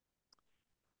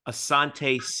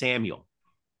 Asante Samuel.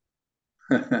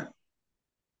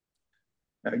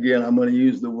 Again, I'm going to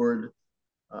use the word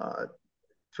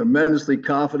tremendously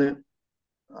confident,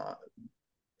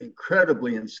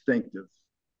 incredibly instinctive.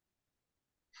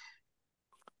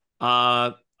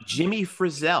 Jimmy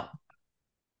Frizzell.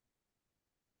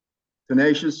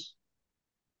 Tenacious,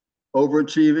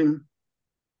 overachieving,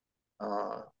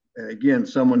 and again,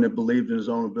 someone that believed in his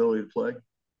own ability to play.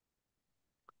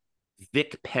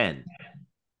 Vic Penn.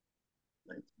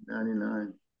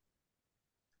 1999.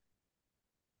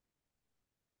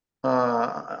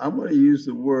 I'm going to use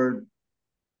the word,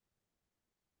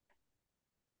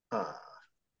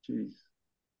 geez.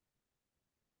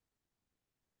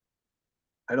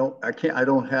 I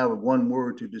don't have one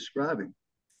word to describe him.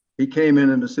 he came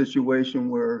in a situation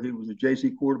where he was a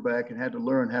JC quarterback and had to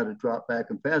learn how to drop back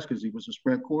and pass because he was a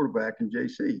sprint quarterback in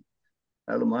JC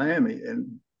out of Miami,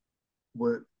 and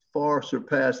would far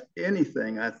surpass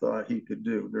anything I thought he could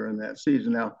do during that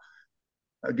season. Now,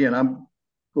 again, I'm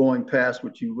going past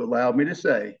what you allowed me to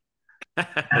say.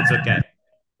 That's okay.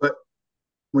 But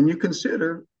when you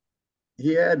consider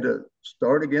he had to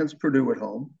start against Purdue at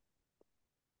home,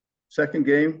 second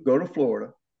game, go to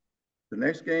Florida, the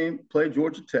next game, play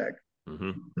Georgia Tech,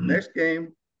 the next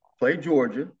game, play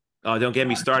Georgia. Oh, don't get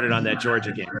me started on that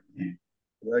Georgia game.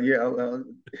 Well, yeah,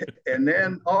 and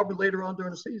then Auburn later on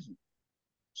during the season.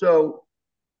 So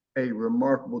a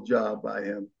remarkable job by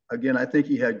him. Again, I think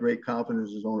he had great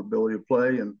confidence in his own ability to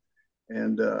play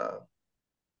and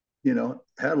you know,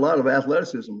 had a lot of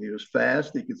athleticism. He was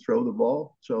fast. He could throw the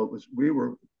ball. So we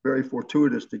were very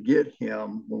fortuitous to get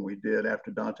him when we did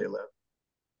after Daunte left.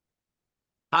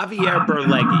 Javier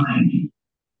Berlegui.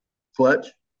 Fletch.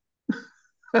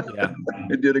 Yeah.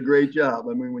 He did a great job.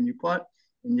 I mean, when you punt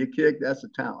and you kick, that's a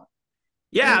talent.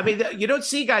 Yeah, I mean, you don't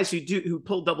see guys who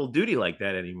pull double duty like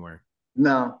that anymore.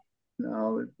 No,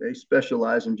 they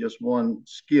specialize in just one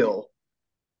skill.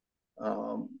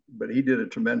 But he did a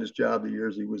tremendous job the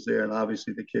years he was there, and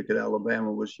obviously the kick at Alabama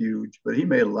was huge. But he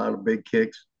made a lot of big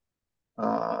kicks.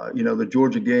 You know, the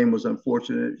Georgia game was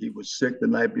unfortunate. He was sick the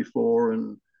night before,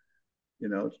 and you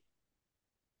know,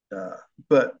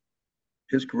 but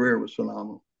his career was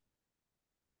phenomenal.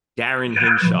 Darren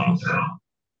Hinshaw.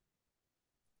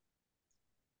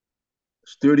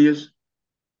 Studious,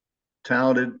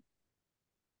 talented,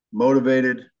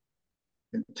 motivated,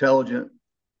 intelligent,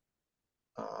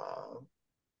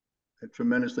 and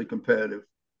tremendously competitive.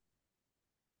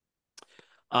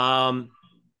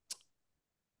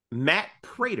 Matt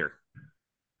Prater.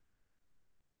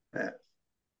 Matt.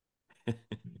 I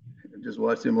just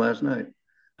watched him last night.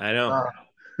 I know.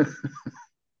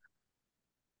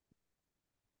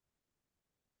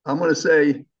 I'm going to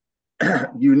say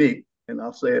unique, and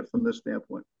I'll say it from this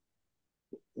standpoint.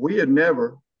 We had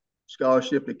never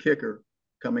scholarshiped a kicker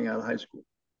coming out of high school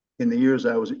in the years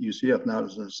I was at UCF, not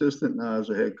as an assistant, not as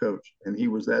a head coach. And he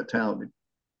was that talented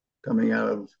coming out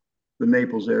of the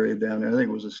Naples area down there. I think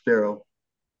it was Estero.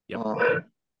 Yep.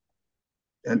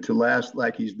 And to last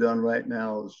like he's done right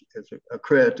now is a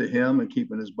credit to him and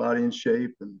keeping his body in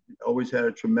shape, and always had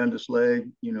a tremendous leg.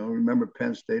 You know, remember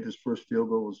Penn State, his first field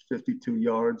goal was 52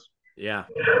 yards. Yeah.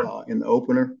 In the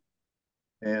opener.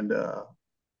 And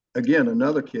again,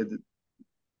 another kid that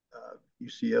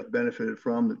UCF benefited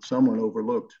from that someone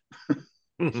overlooked.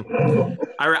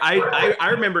 I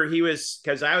remember he was,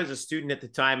 because I was a student at the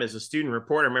time as a student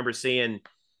reporter. I remember seeing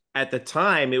at the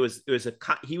time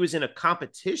he was in a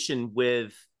competition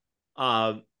with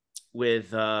Ryan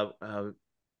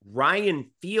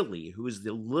Feely, who was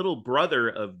the little brother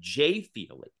of Jay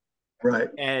Feely. Right.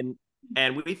 And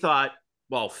we thought,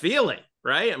 well, Feely,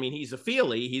 right? I mean, he's a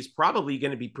Feely. He's probably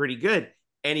going to be pretty good.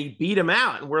 And he beat him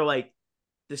out. And we're like,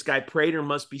 this guy Prater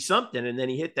must be something. And then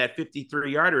he hit that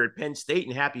 53-yarder at Penn State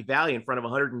in Happy Valley in front of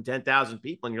 110,000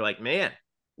 people. And you're like, man,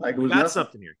 like we got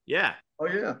something here. Yeah. Oh,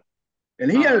 yeah. And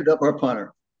he ended up our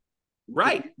punter.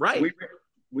 Right.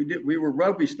 We were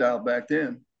rugby style back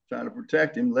then, trying to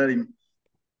protect him, let him,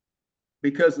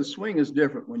 because the swing is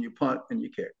different when you punt and you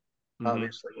kick.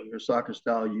 Obviously, when you're soccer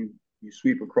style, you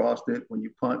sweep across it. When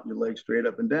you punt, your legs straight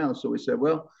up and down. So we said,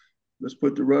 well, let's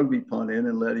put the rugby punt in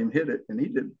and let him hit it. And he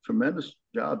did a tremendous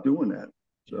job doing that.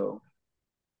 So.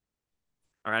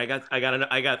 All right.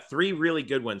 I got three really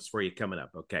good ones for you coming up.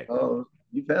 Okay. Oh,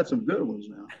 you've had some good ones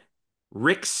now.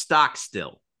 Rick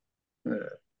Stockstill.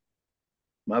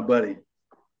 My buddy.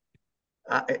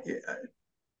 A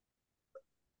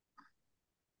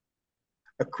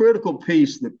critical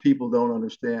piece that people don't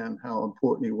understand how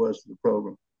important he was to the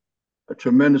program. A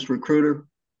tremendous recruiter.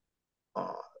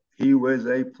 He was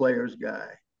a player's guy.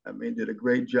 I mean, did a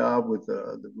great job with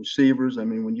the receivers. I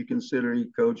mean, when you consider he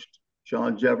coached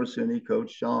Sean Jefferson, he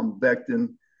coached Sean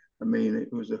Beckton. I mean,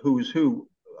 it was a who's who.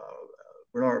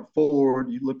 Bernard Ford,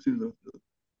 you look through the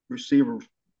receiver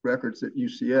records at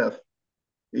UCF,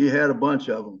 he had a bunch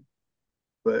of them,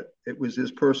 but it was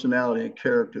his personality and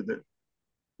character that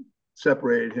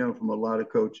separated him from a lot of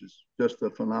coaches. Just a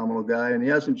phenomenal guy, and he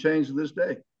hasn't changed to this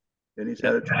day. And he's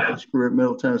had a tremendous career at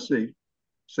Middle Tennessee.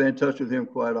 Stay in touch with him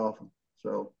quite often.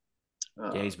 So,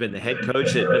 yeah, he's been the head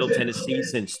coach at Middle Tennessee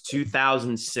since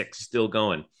 2006, still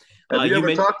going. Have you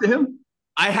ever talked to him?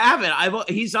 I haven't.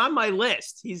 He's on my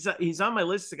list. He's on my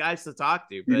list of guys to talk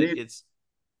to. But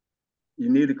you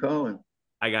need to call him.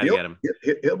 I got to get him.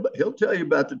 He'll tell you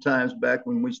about the times back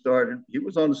when we started. He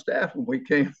was on the staff when we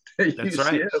came to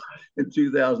UCF in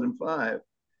 2005.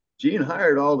 Gene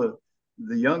hired all the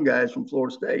young guys from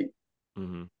Florida State,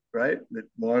 right, that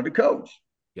wanted to coach.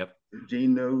 Yep.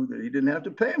 Gene knew that he didn't have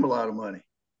to pay him a lot of money.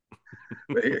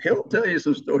 But he'll tell you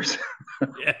some stories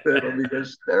that'll be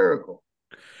hysterical.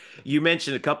 You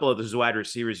mentioned a couple of those wide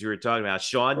receivers you were talking about.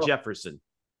 Sean Jefferson.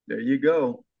 There you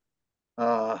go.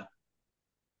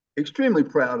 Extremely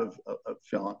proud of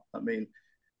Sean. I mean,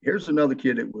 here's another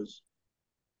kid that was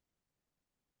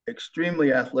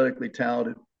extremely athletically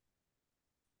talented,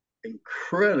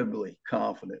 incredibly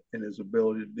confident in his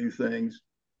ability to do things,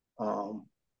 and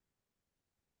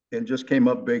just came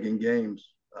up big in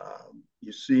games.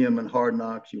 You see him in Hard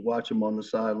Knocks. You watch him on the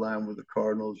sideline with the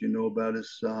Cardinals. You know about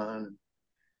his son.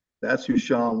 That's who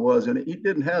Sean was. And he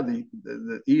didn't have the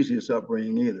easiest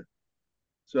upbringing either.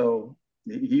 So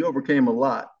he overcame a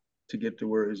lot to get to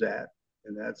where he's at.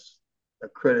 And that's a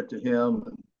credit to him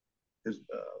and his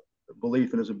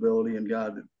belief in his ability and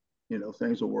God that, you know,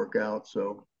 things will work out.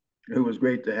 So it was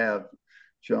great to have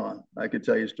Sean. I could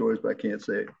tell you stories, but I can't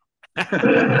say it.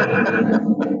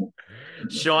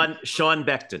 Sean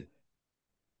Becton.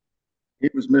 He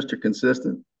was Mr.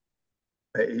 Consistent.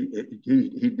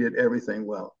 He did everything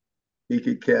well. He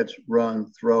could catch,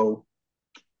 run, throw,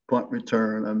 punt,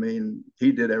 return. I mean,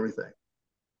 he did everything.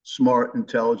 Smart,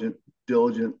 intelligent,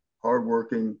 diligent,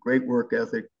 hardworking, great work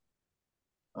ethic.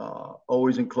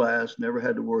 Always in class. Never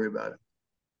had to worry about it.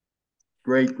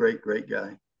 Great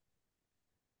guy.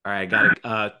 All right, I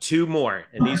got two more,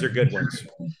 and these are good ones.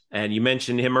 And you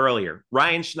mentioned him earlier.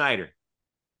 Ryan Schneider.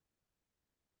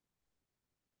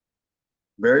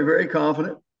 Very, very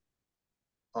confident.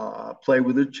 Played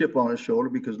with a chip on his shoulder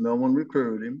because no one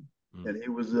recruited him. And he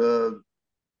was a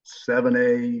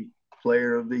 7A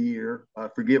player of the year. I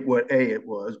forget what A it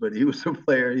was, but he was a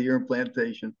player of the year in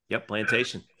Plantation. Yep,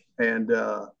 Plantation. And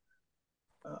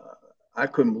I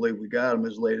couldn't believe we got him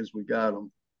as late as we got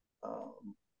him.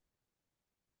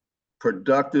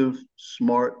 Productive,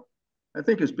 smart. I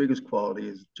think his biggest quality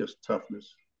is just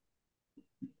toughness.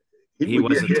 He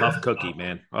was a tough cookie,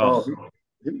 man.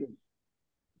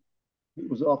 He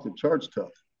was off the charts tough.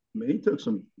 I mean, he took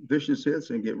some vicious hits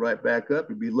and get right back up.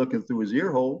 He'd be looking through his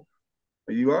ear hole.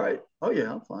 Are you all right? Oh,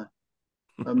 yeah, I'm fine.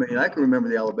 I mean, I can remember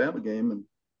the Alabama game, and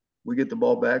we get the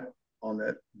ball back on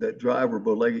that drive where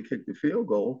Boleggy kicked the field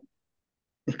goal.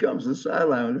 He comes to the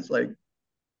sideline, and it's like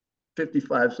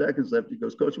 55 seconds left. He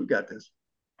goes, Coach, we got this.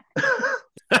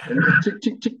 And tick,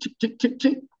 tick, tick, tick, tick, tick,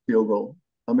 tick, field goal.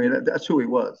 I mean, that's who he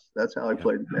was. That's how he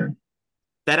played the game.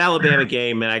 That Alabama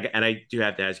game, and I do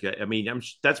have to ask you. I mean,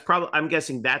 I'm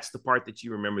guessing that's the part that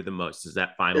you remember the most is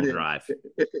that final drive.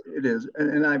 It is,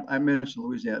 and I mentioned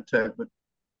Louisiana Tech, but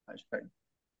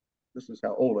this is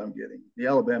how old I'm getting. The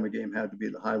Alabama game had to be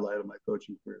the highlight of my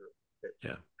coaching career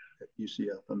at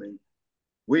UCF. I mean,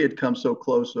 we had come so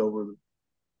close over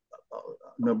a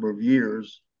number of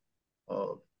years.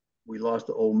 We lost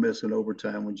to Ole Miss in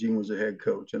overtime when Gene was the head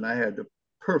coach, and I had the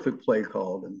perfect play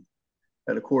called and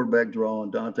had a quarterback draw,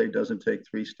 and Daunte doesn't take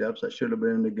 3 steps. I should have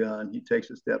been in the gun. He takes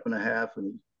a step and a half, and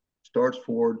he starts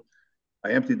forward.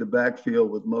 I emptied the backfield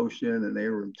with motion, and they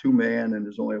were in 2-man, and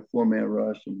there's only a 4-man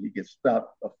rush, and he gets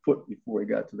stopped a foot before he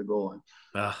got to the goal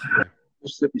line.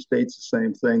 Mississippi State's the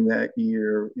same thing that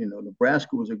year. You know,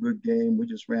 Nebraska was a good game. We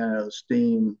just ran out of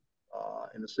steam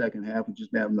in the second half. We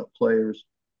just didn't have enough players.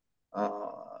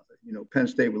 You know, Penn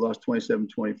State, we lost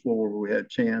 27-24 where we had a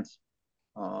chance.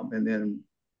 And then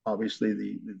obviously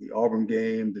the Auburn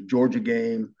game, the Georgia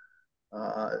game,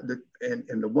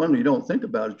 and the one you don't think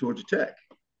about is Georgia Tech.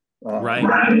 Right.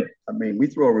 I mean, we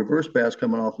throw a reverse pass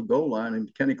coming off the goal line,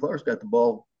 and Kenny Clark's got the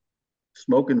ball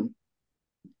smoking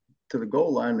to the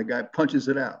goal line. The guy punches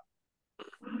it out,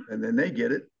 and then they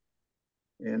get it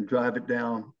and drive it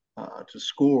down to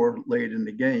score late in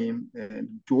the game.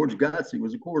 And George Godsey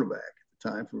was a quarterback at the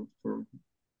time for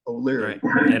O'Leary.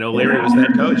 Right. And O'Leary was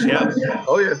that coach, yeah.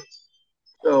 Oh, yeah.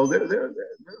 So there's a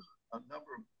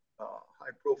number of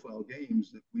high-profile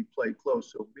games that we played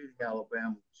close. So beating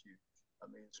Alabama was huge. I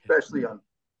mean, especially on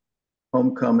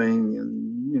homecoming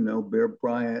and, you know, Bear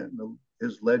Bryant and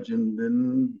his legend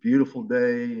and beautiful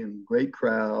day and great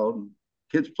crowd. And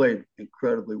kids played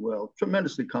incredibly well,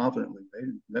 tremendously confidently. They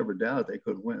never doubted they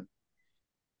could win.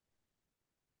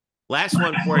 Last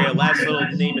one for you, last little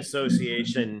name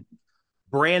association,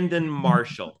 Brandon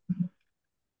Marshall.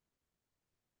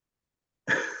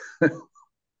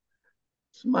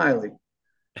 Smiley.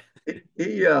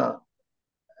 He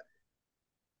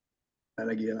and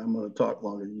again, I'm going to talk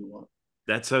longer than you want.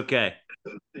 That's okay.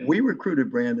 We recruited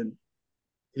Brandon.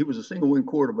 He was a single wing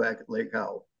quarterback at Lake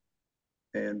Howell.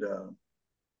 And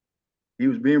he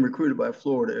was being recruited by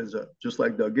Florida as just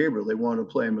like Doug Gabriel. They wanted to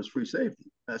play him as free safety.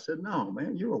 I said, no,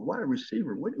 man, you're a wide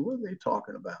receiver. What are they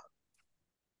talking about?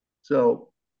 So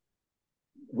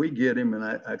we get him, and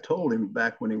I told him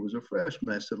back when he was a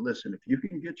freshman, I said, listen, if you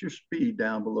can get your speed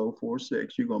down below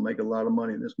 4.6, you're going to make a lot of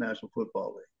money in this National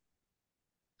Football League.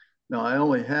 Now,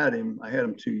 I had him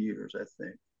 2 years, I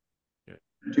think. Yeah.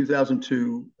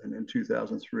 2002 and then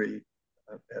 2003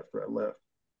 after I left.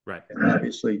 Right. And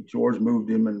obviously, George moved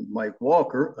him and Mike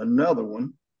Walker, another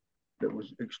one that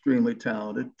was extremely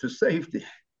talented, to safety.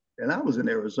 And I was in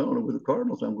Arizona with the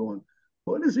Cardinals. I'm going,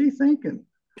 what is he thinking?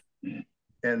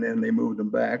 And then they moved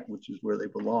them back, which is where they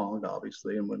belonged,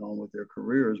 obviously, and went on with their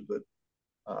careers. But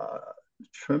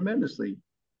tremendously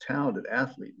talented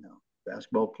athlete now,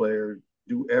 basketball player,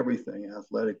 do everything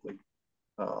athletically.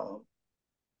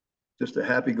 Just a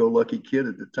happy-go-lucky kid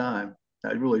at the time.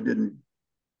 I really didn't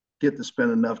get to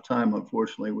spend enough time,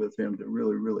 unfortunately, with him to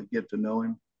really, really get to know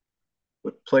him.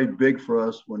 But played big for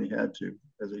us when he had to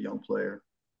as a young player.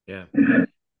 Yeah.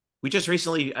 We just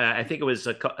recently, I think it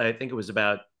was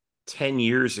about 10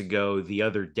 years ago, the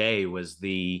other day was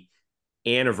the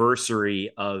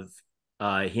anniversary of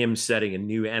him setting a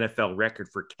new NFL record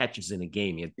for catches in a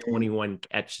game. He had 21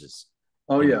 catches.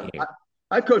 Oh, yeah.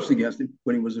 I coached against him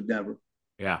when he was at Denver.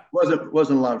 Yeah.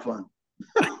 Wasn't a lot of fun.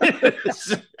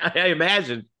 I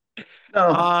imagine.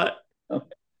 No.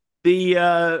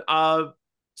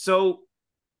 So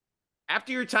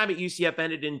after your time at UCF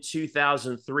ended in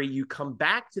 2003, you come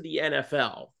back to the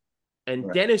NFL. And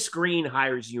right. Dennis Green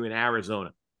hires you in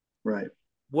Arizona. Right.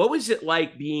 What was it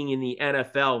like being in the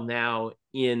NFL now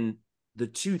in the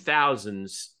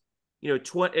 2000s?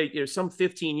 Some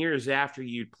 15 years after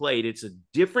you played, it's a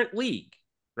different league,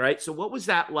 right? So what was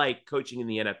that like coaching in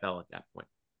the NFL at that point?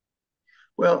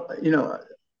 Well,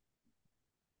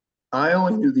 I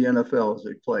only knew the NFL as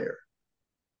a player,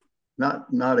 not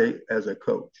as a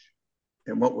coach,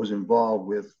 and what was involved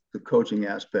with the coaching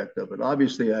aspect of it.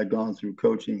 Obviously, I'd gone through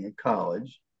coaching in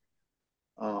college.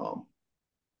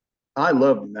 I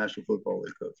loved the National Football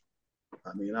League coach.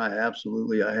 I mean, I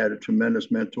had a tremendous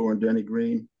mentor in Denny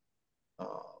Green.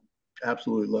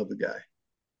 Absolutely loved the guy.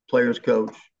 Players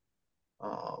coach.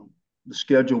 The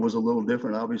schedule was a little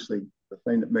different. Obviously, the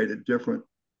thing that made it different,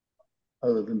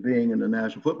 other than being in the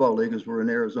National Football League, is we're in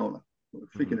Arizona. We're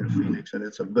freaking in Phoenix, and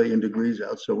it's 1 billion degrees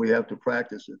out, so we have to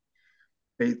practice at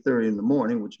 8:30 in the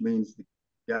morning, which means the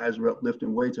guys are up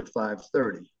lifting weights at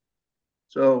 5:30.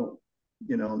 So,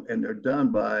 and they're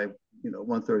done by,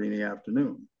 1:30 in the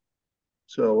afternoon.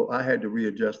 So I had to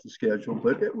readjust the schedule,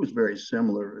 but it was very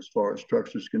similar as far as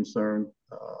structure is concerned.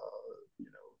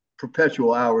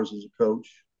 Perpetual hours as a coach,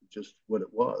 just what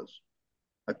it was.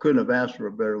 I couldn't have asked for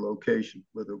a better location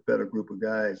with a better group of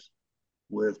guys,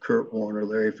 with Kurt Warner,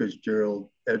 Larry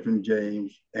Fitzgerald, Edwin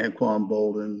James, Anquan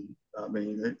Bolden. I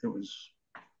mean, it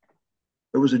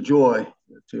was a joy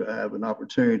to have an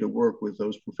opportunity to work with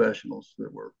those professionals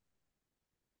that were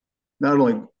not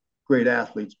only great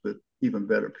athletes, but even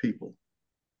better people.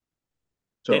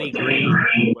 So Denny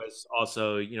Green was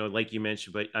also, like you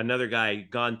mentioned, but another guy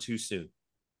gone too soon.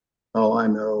 Oh, I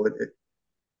know.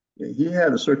 He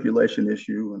had a circulation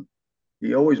issue, and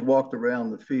he always walked around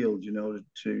the field,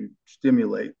 to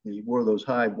stimulate. He wore those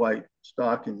high white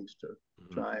stockings to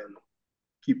try and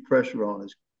keep pressure on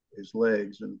his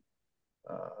legs. And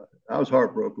I was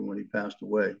heartbroken when he passed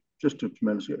away. Just a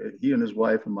tremendous. He and his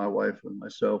wife and my wife and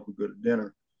myself would go to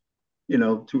dinner,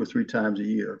 2 or 3 times a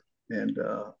year. And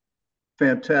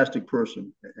fantastic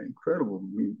person, incredible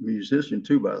musician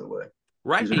too, by the way.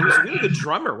 Right, he was a really good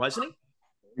drummer, wasn't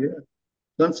he? Yeah,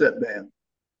 Sunset Band.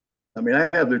 I mean, I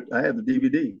have the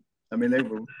DVD. I mean, they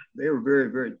were very,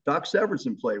 very. Doc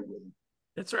Severinsen played with him.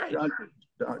 That's right.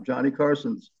 Johnny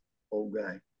Carson's old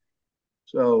guy.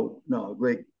 So no,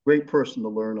 great person to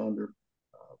learn under.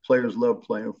 Players love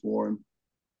playing for him.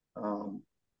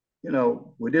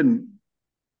 We didn't,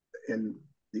 in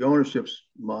the ownership's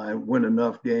mind, win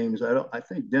enough games. I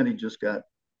think Denny just got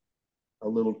a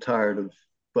little tired of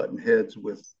butting heads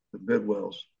with the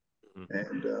Bidwells,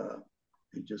 and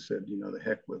he just said, the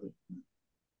heck with it.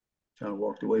 Kind of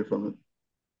walked away from it.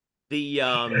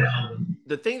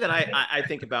 The thing that I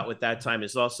think about with that time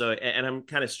is also, and I'm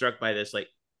kind of struck by this, like,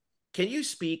 can you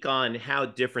speak on how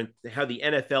the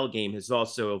NFL game has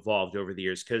also evolved over the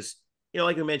years? Because,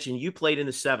 like I mentioned, you played in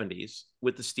the 70s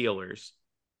with the Steelers,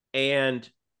 and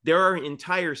there are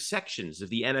entire sections of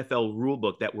the NFL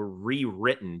rulebook that were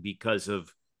rewritten because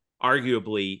of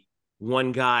arguably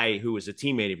one guy who was a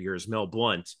teammate of yours, Mel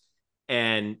Blount,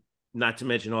 and not to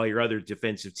mention all your other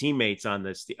defensive teammates on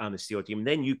the Steelers team. And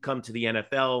then you come to the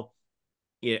NFL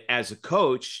as a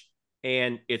coach,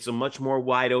 and it's a much more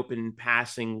wide open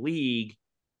passing league.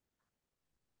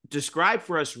 Describe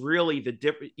for us really the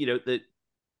different,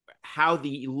 how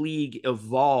the league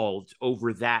evolved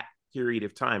over that period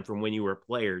of time from when you were a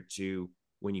player to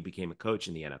when you became a coach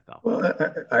in the NFL. Well,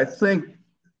 I think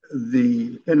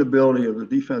the inability of the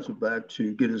defensive back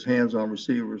to get his hands on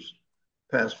receivers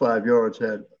past 5 yards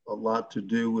had a lot to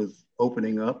do with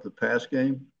opening up the pass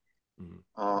game.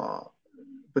 Mm-hmm.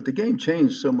 But the game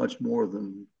changed so much more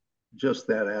than just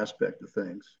that aspect of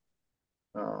things.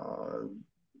 The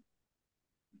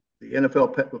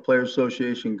NFL Players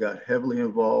Association got heavily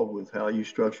involved with how you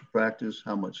structure practice,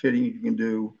 how much hitting you can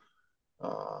do,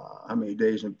 how many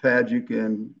days in pads you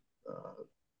can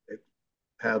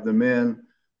have them in.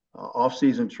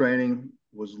 Off-season training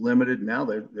was limited. Now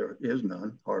there is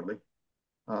none, hardly.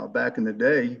 Back in the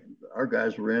day, our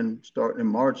guys were in starting in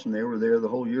March, and they were there the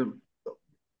whole year,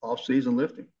 off-season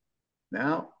lifting.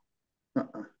 Now,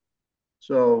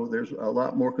 So there's a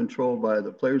lot more control by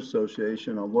the Players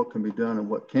Association on what can be done and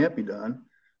what can't be done.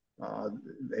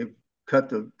 They've cut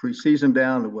the preseason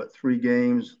down to 3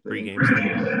 games. 3 games.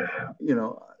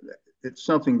 It's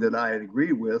something that I had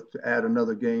agreed with, to add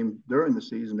another game during the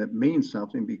season. That means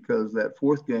something, because that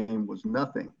 4th game was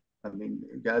nothing. I mean,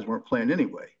 guys weren't playing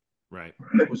anyway. Right.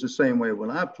 It was the same way when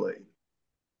I played.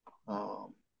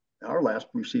 Our last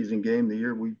preseason game, the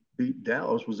year we beat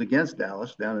Dallas, was against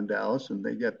Dallas, down in Dallas, and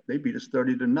they beat us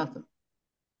 30-0.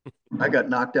 I got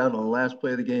knocked out on the last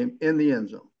play of the game in the end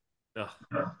zone.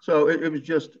 So it was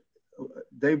just,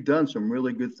 they've done some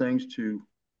really good things to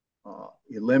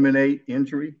eliminate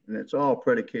injury, and it's all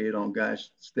predicated on guys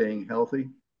staying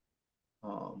healthy.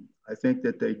 I think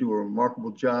that they do a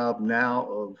remarkable job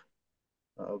now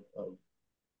of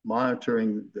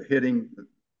monitoring the hitting.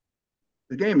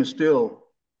 The game is still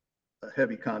a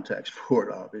heavy contact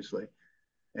sport, obviously,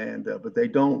 and but they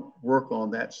don't work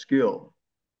on that skill.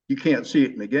 You can't see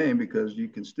it in the game because you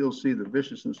can still see the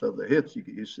viciousness of the hits you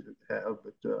used to have,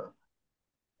 but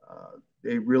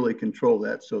they really control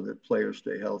that so that players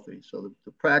stay healthy. So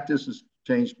the practice has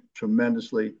changed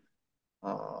tremendously,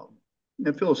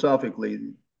 and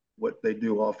philosophically, what they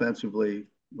do offensively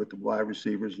with the wide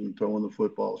receivers and throwing the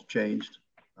football has changed,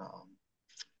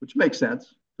 which makes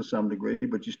sense to some degree,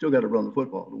 but you still got to run the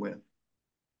football to win.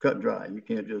 Cut and dry. You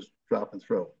can't just drop and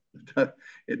throw.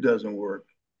 It doesn't work.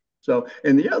 So,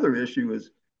 and the other issue is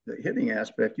the hitting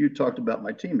aspect. You talked about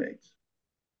my teammates.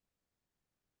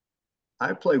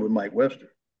 I played with Mike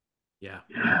Webster. Yeah.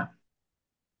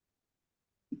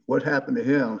 What happened to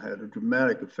him had a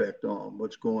dramatic effect on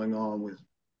what's going on with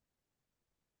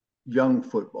young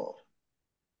football.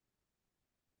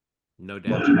 No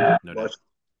doubt.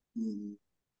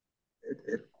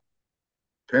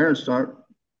 Parents aren't,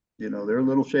 they're a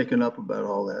little shaken up about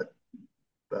all that,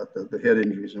 about the head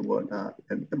injuries and whatnot.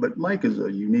 But Mike is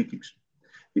a unique.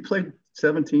 He played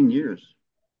 17 years.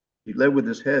 He led with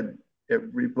his head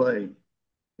every play,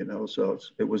 So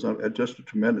it was just a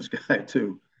tremendous guy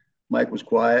too. Mike was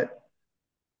quiet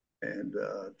and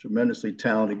tremendously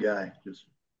talented guy.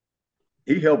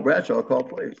 He helped Bradshaw call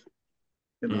plays.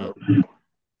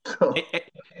 So.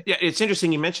 Yeah, it's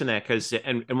interesting you mentioned that, because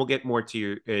and we'll get more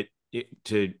to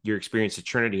your experience at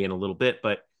Trinity in a little bit,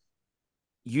 but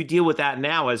you deal with that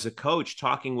now as a coach,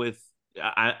 talking with.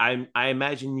 I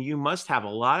imagine you must have a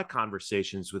lot of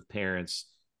conversations with parents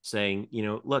saying,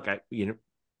 look,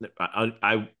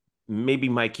 I maybe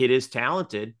my kid is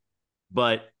talented,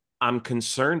 but I'm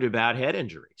concerned about head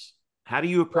injuries. How do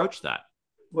you approach that?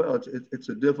 Well, it's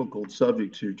a difficult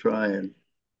subject to try and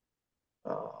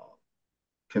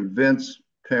convince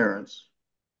parents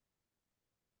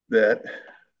that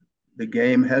the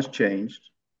game has changed.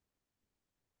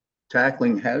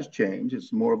 Tackling has changed.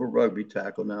 It's more of a rugby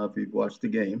tackle now if you've watched the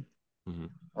game.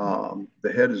 Mm-hmm.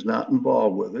 The head is not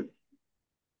involved with it.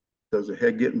 Does the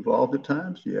head get involved at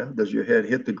times? Yeah. Does your head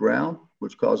hit the ground,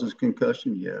 which causes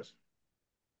concussion? Yes.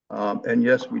 And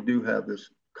yes, we do have this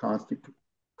constant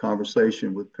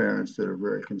conversation with parents that are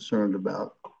very concerned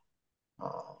about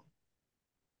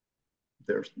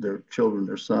their children,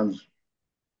 their sons,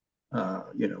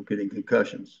 getting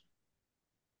concussions.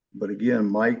 But again,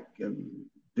 Mike and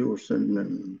Dewerson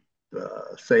and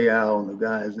Sayal and the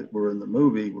guys that were in the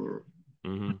movie were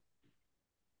mm-hmm.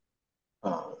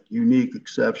 Unique,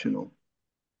 exceptional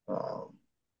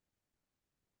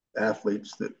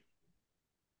athletes that,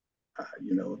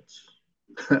 it's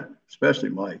especially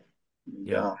Mike.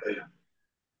 Yeah.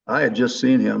 I had just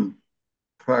seen him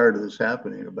prior to this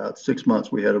happening. About 6 months,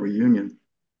 we had a reunion,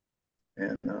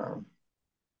 and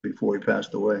before he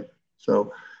passed away.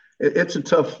 So it's a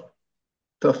tough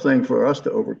thing for us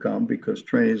to overcome, because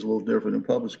training is a little different in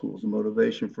public schools. The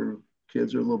motivation for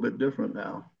kids are a little bit different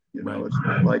now. You know, Right. it's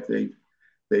not like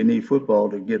they need football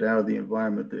to get out of the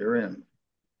environment they're in.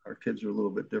 Our kids are a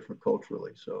little bit different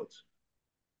culturally, so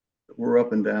we're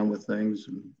up and down with things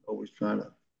and always trying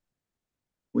to.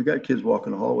 We got kids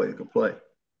walking the hallway that can play.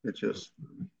 It's just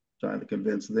trying to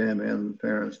convince them and the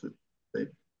parents that they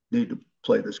need to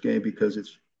play this game because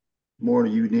it's more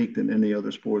unique than any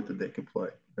other sport that they can play.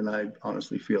 And I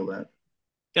honestly feel that.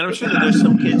 And I'm sure that there's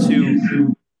some kids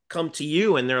who come to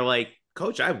you and they're like,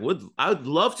 Coach, I would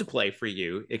love to play for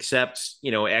you, except,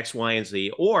 you know, X, Y, and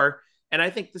Z. Or, and I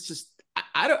think this is,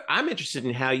 I'm interested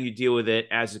in how you deal with it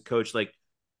as a coach, like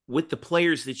with the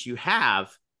players that you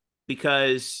have,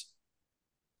 because,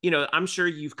 you know, I'm sure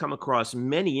you've come across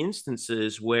many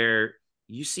instances where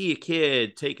you see a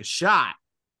kid take a shot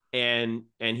and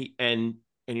he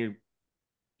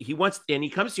wants, and he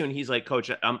comes to you and he's like, Coach,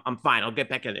 I'm fine. I'll get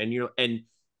back in. And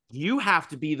you have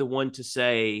to be the one to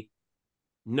say,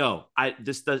 no,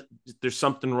 there's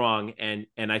something wrong. And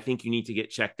I think you need to get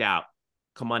checked out.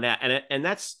 Come on out. And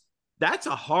that's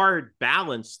a hard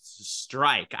balance to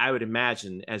strike, I would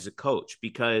imagine, as a coach,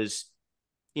 because,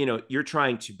 you know, you're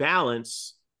trying to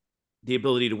balance the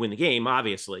ability to win the game,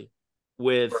 obviously,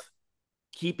 with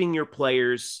keeping your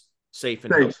players safe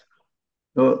and healthy.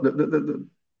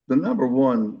 The number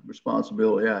one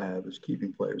responsibility I have is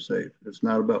keeping players safe. It's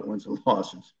not about wins and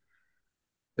losses,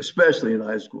 especially in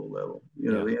high school level.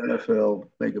 You know, the NFL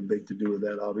make a big to do with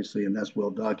that, obviously, and that's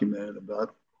well documented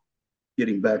about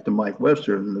getting back to Mike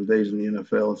Webster in the days in the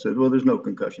NFL and said, well, there's no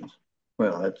concussions.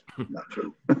 Well, that's not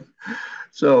true.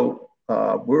 So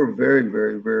we're very,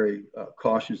 very, very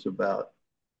cautious about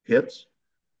hits.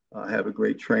 Have a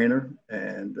great trainer.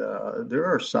 And there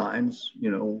are signs,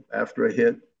 you know, after a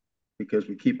hit, because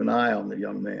we keep an eye on the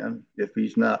young man. If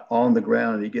he's not on the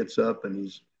ground and he gets up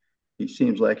and he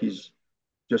seems like he's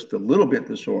just a little bit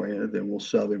disoriented, then we'll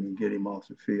sub him and get him off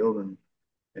the field.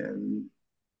 And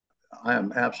I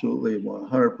am absolutely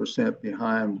 100%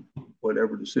 behind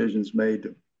whatever decision's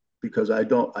made because I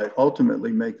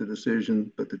ultimately make the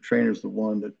decision, but the trainer's the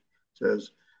one that says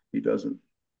he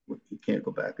can't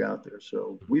go back out there.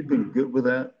 So we've been good with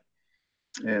that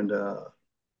and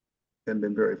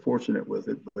been very fortunate with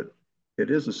it, but it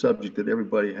is a subject that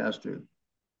everybody has to,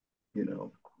 you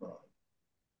know,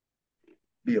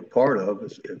 be a part of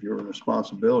if you're a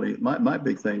responsibility. My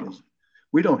big thing is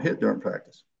we don't hit during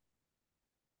practice.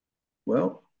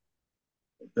 Well,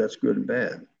 that's good and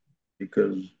bad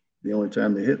because the only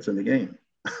time they hit's in the game.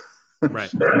 Right.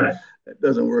 So that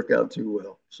doesn't work out too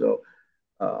well. So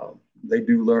they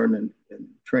do learn in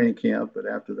training camp, but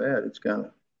after that, it's kind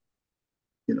of,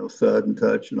 you know, thud and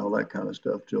touch and all that kind of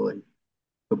stuff till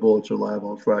the bullets are live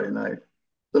on Friday night.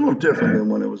 A little different than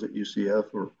when it was at UCF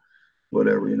or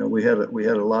whatever. You know, we had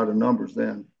a lot of numbers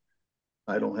then.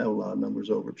 I don't have a lot of numbers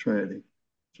over Trinity,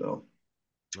 so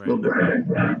Right. a little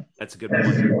different. That's a good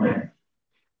point.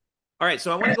 All right,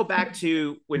 so I want to go back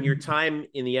to when your time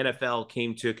in the NFL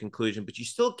came to a conclusion, but you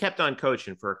still kept on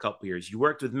coaching for a couple years. You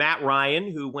worked with Matt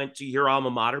Ryan, who went to your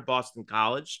alma mater, Boston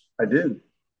College. I did.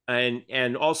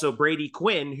 And also Brady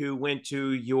Quinn, who went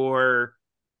to your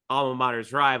alma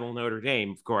mater's rival, Notre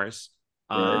Dame, of course.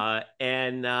 Right.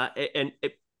 And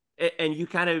you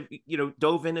kind of, you know,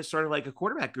 dove in as sort of like a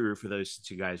quarterback guru for those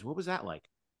two guys. What was that like?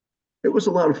 It was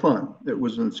a lot of fun. It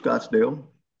was in Scottsdale,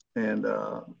 and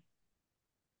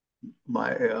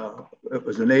it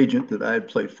was an agent that I had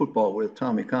played football with,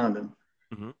 Tommy Condon.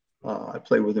 Mm-hmm. I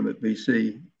played with him at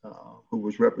BC, who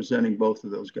was representing both of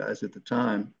those guys at the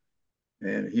time,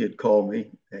 and he had called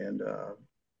me, and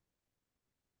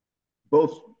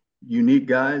both unique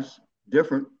guys,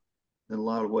 different in a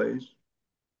lot of ways,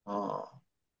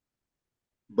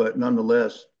 but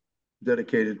nonetheless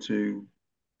dedicated to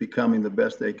becoming the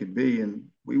best they could be. And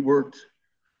we worked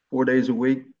 4 days a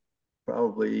week,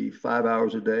 probably 5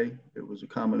 hours a day. It was a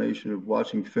combination of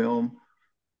watching film,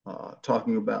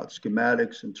 talking about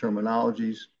schematics and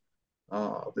terminologies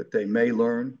that they may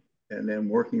learn, and then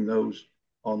working those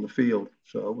on the field.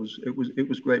 So it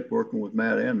was great working with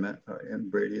Matt and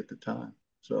Brady at the time.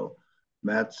 So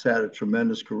Matt's had a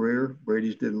tremendous career.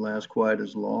 Brady's didn't last quite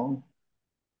as long.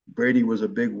 Brady was a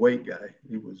big weight guy.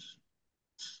 He was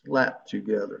slapped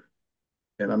together.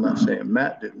 And I'm not saying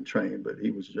Matt didn't train, but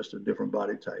he was just a different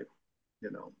body type,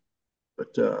 you know.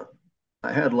 But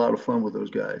I had a lot of fun with those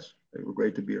guys. They were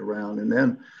great to be around. And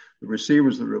then the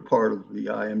receivers that were a part of the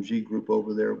IMG group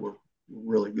over there were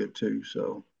really good too.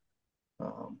 So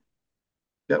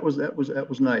that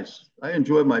was nice. I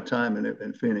enjoyed my time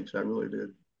in Phoenix. I really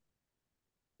did.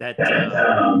 You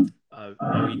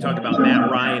talk about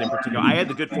Matt Ryan in particular. I had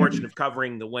the good fortune of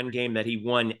covering the one game that he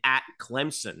won at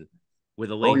Clemson with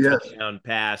a Oh, late yes. touchdown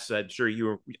pass. I'm sure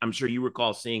you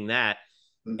recall seeing that.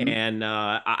 Mm-hmm. And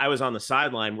I was on the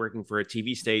sideline working for a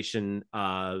TV station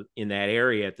in that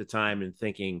area at the time, and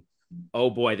thinking, "Oh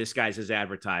boy, this guy's as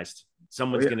advertised.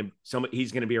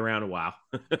 He's gonna be around a while."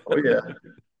 Oh yeah,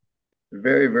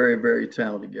 very, very, very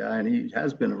talented guy, and he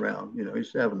has been around. You know,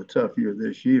 he's having a tough year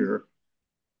this year.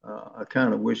 I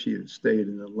kind of wish he had stayed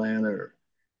in Atlanta, or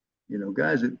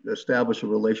guys that establish a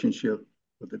relationship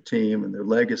with the team and their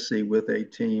legacy with a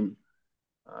team.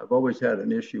 I've always had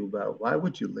an issue about why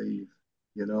would you leave?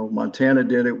 Montana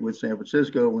did it with San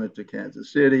Francisco, went to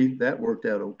Kansas City. That worked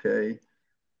out okay.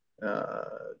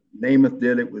 Namath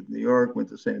did it with New York, went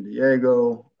to San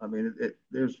Diego. I mean,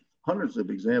 there's hundreds of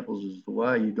examples as to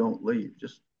why you don't leave.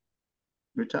 Just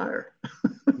retire.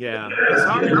 Yeah, it's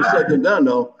hard. Easier said than done,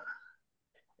 though.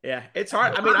 Yeah, it's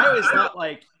hard. I mean, I always thought,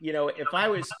 like, if I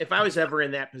was ever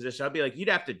in that position, I'd be like, you'd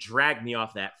have to drag me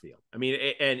off that field. I mean,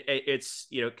 it's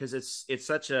because it's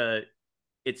such a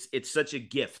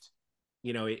gift.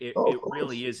 It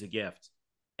really is a gift.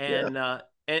 And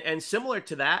and similar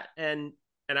to that, and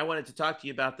I wanted to talk to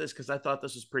you about this because I thought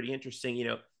this was pretty interesting.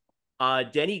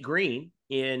 Denny Green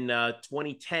in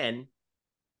 2010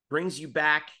 brings you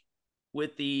back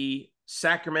with the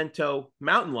Sacramento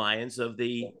Mountain Lions of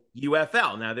the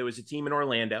UFL. Now, there was a team in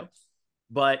Orlando,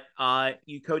 but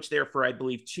you coached there for, I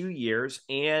believe, 2 years,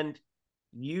 and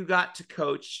you got to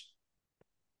coach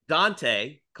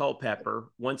Daunte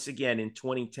Culpepper once again in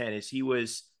 2010 as he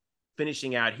was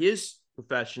finishing out his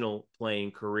professional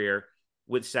playing career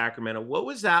with Sacramento. What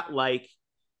was that like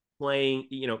playing,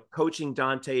 coaching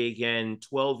Daunte again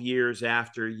 12 years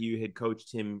after you had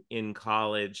coached him in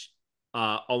college,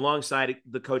 alongside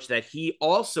the coach that he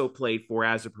also played for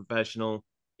as a professional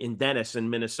in Denison,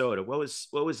 Minnesota? What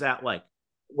was that like?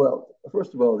 Well,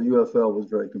 first of all, the UFL was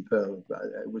very competitive.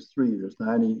 It was 3 years,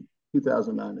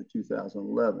 2009 to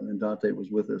 2011, and Daunte was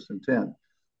with us in 10.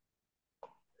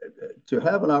 To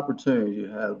have an opportunity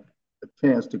to have a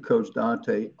chance to coach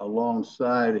Daunte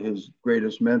alongside his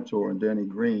greatest mentor, and Denny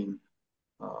Green,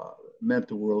 meant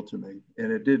the world to me,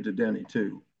 and it did to Denny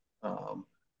too.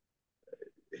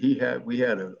 We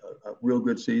had a real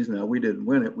good season. Now, we didn't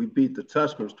win it. We beat the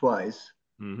Tuskers twice.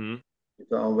 Mm-hmm. You're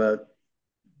talking about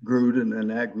Gruden and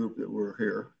that group that were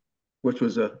here, which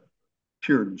was a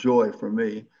pure joy for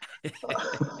me.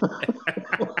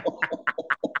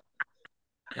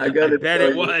 I got to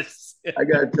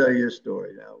tell you a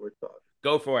story now. We're talking.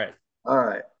 Go for it. All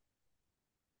right.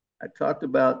 I talked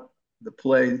about the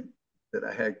play that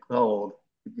I had called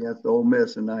against Ole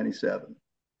Miss in '97.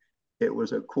 It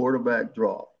was a quarterback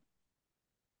draw,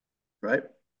 right?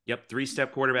 Yep,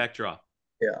 3-step quarterback draw.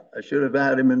 Yeah, I should have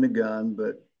had him in the gun,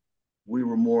 but we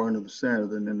were more into the center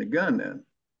than in the gun then.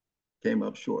 Came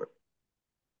up short.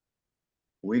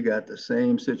 We got the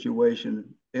same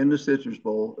situation in the Citrus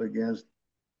Bowl against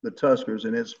the Tuskers,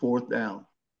 and it's 4th down.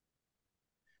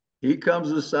 He comes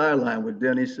to the sideline with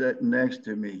Denny sitting next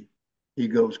to me. He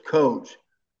goes, "Coach,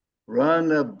 run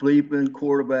the bleeping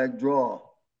quarterback draw."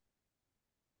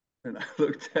 And I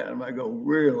looked at him, I go,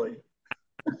 "Really?"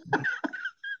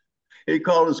 He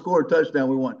called and scored a touchdown.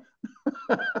 We won.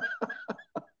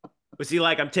 Was he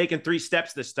like, "I'm taking 3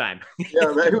 steps this time"?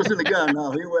 Yeah, he was in the gun.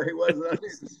 No, he wasn't under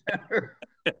the center.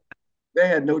 They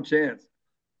had no chance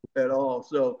at all.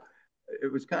 So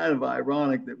it was kind of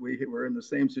ironic that we were in the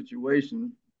same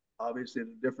situation, obviously at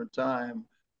a different time,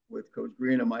 with Coach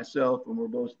Green and myself, and we're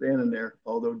both standing there.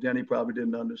 Although Denny probably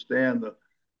didn't understand the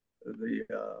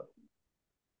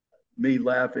me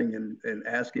laughing and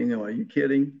asking him, "Are you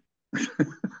kidding?"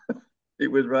 He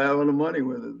was right on the money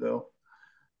with it, though.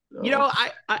 So.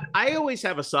 I always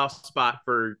have a soft spot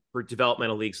for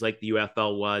developmental leagues like the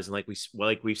UFL was, and like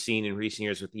we've seen in recent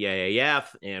years with the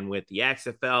AAF and with the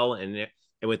XFL and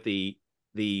with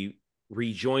the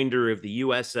rejoinder of the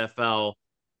USFL.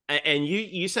 And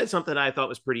you said something I thought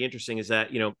was pretty interesting, is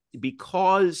that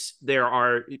because the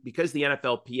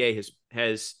NFLPA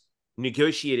has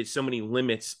negotiated so many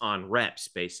limits on reps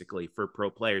basically for pro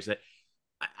players, that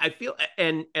I feel,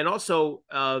 and also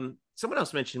someone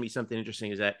else mentioned to me something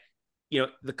interesting, is that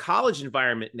the college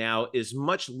environment now is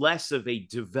much less of a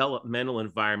developmental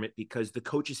environment because the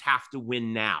coaches have to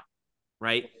win now,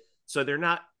 right? So they're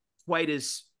not quite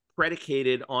as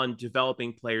predicated on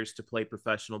developing players to play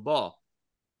professional ball.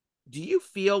 Do you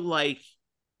feel like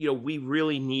we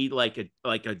really need like a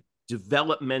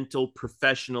developmental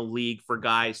professional league for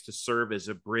guys to serve as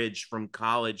a bridge from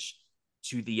college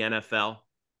to the NFL?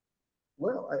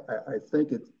 Well, I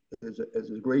think it is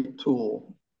a great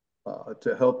tool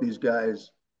to help these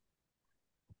guys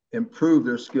improve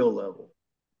their skill level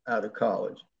out of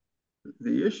college.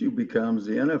 The issue becomes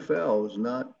the NFL is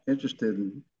not interested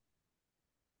in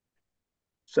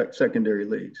secondary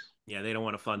leagues. Yeah, they don't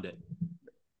want to fund it.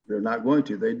 They're not going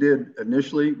to. They did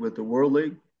initially with the World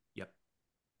League. Yep.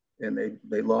 And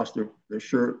they lost their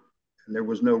shirt, and there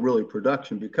was no really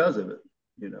production because of it,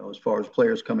 as far as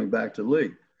players coming back to the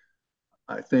league.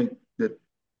 I think that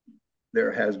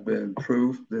there has been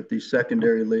proof that these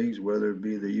secondary leagues, whether it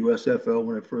be the USFL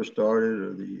when it first started,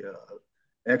 or the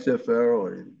XFL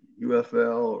or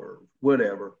UFL or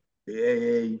whatever,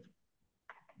 the AA,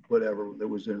 whatever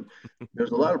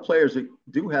there's a lot of players that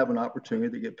do have an opportunity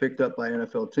to get picked up by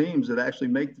NFL teams that actually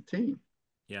make the team.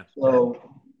 Yeah. So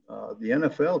the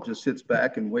NFL just sits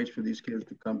back and waits for these kids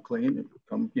to come clean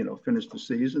and finish the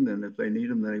season. And if they need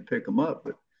them, then they pick them up.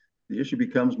 But the issue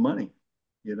becomes money.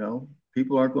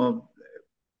 People aren't going.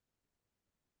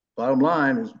 Bottom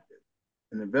line is,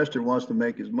 an investor wants to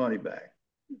make his money back.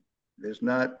 There's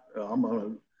not. I'm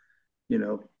going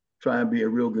to, try and be a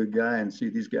real good guy and see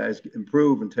these guys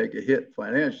improve and take a hit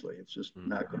financially. It's just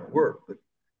not going to work. But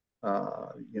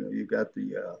you've got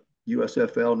the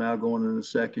USFL now going in the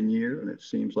second year, and it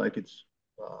seems like it's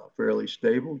fairly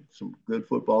stable. Some good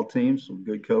football teams, some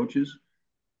good coaches.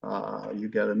 You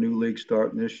got a new league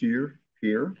starting this year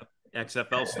here.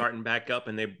 XFL starting back up,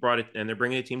 and they brought it, and they're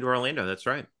bringing a team to Orlando. That's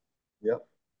right. Yep.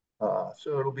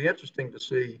 So it'll be interesting to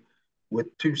see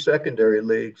with two secondary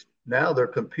leagues. Now they're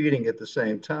competing at the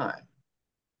same time.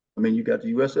 I mean, you got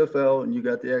the USFL and you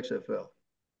got the XFL,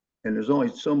 and there's only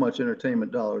so much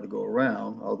entertainment dollar to go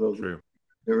around. Although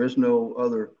there is no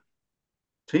other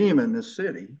team in this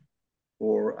city,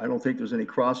 or I don't think there's any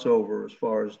crossover as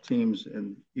far as teams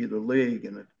in either league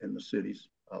in the cities.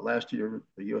 Last year,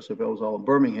 the USFL was all in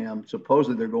Birmingham.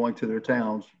 Supposedly, they're going to their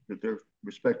towns that they're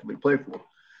respectively play for.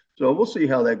 So we'll see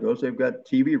how that goes. They've got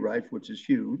TV rights, which is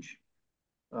huge.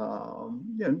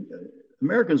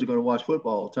 Americans are going to watch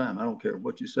football all the time. I don't care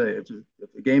what you say. If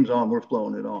the game's on, we're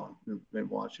flowing it on and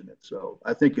watching it. So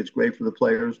I think it's great for the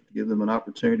players to give them an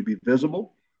opportunity to be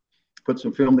visible, put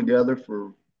some film together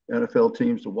for NFL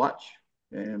teams to watch,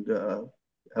 and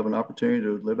have an opportunity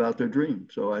to live out their dream.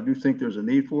 So I do think there's a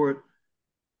need for it.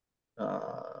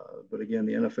 But again,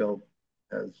 the NFL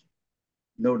has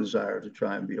no desire to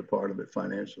try and be a part of it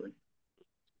financially.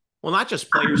 Well, not just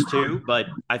players too, but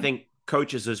I think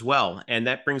coaches as well. And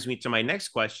that brings me to my next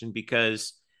question,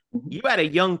 because you had a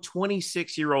young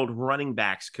 26-year-old running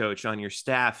backs coach on your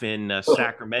staff in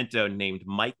Sacramento named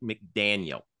Mike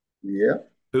McDaniel. Yeah.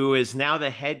 Who is now the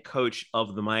head coach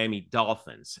of the Miami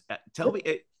Dolphins. Tell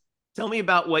me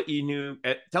about what you knew.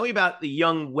 Tell me about the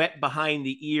young, wet behind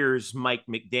the ears Mike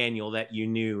McDaniel that you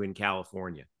knew in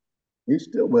California. He's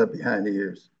still wet behind the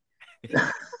ears.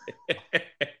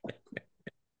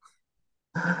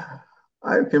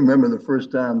 I can remember the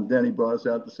first time Denny brought us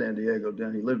out to San Diego.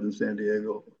 Denny lived in San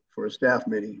Diego for a staff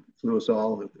meeting, flew us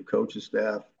all, the coach's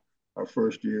staff, our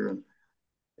first year.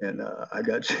 And I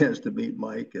got a chance to meet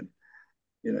Mike. And,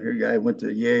 here guy went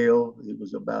to Yale. He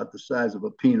was about the size of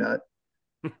a peanut.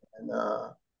 And,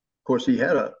 of course, he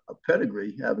had a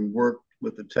pedigree, having worked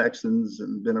with the Texans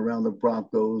and been around the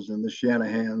Broncos and the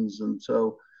Shanahans. And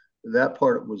so that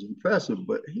part was impressive,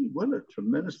 but he was a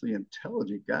tremendously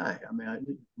intelligent guy. I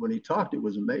mean, when he talked, it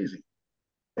was amazing.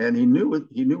 And he knew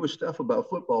his stuff about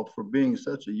football for being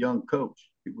such a young coach.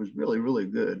 He was really, really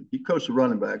good. He coached the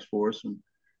running backs for us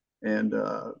and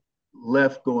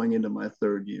left going into my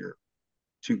third year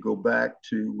to go back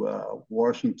to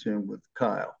Washington with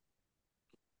Kyle,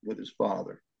 with his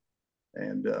father.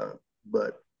 And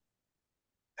but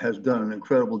has done an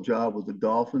incredible job with the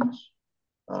Dolphins.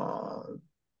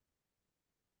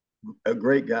 A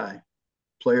great guy.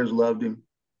 Players loved him.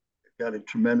 Got a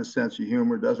tremendous sense of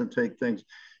humor. Doesn't take things,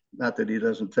 not that he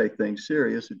doesn't take things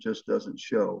serious, it just doesn't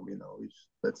show. He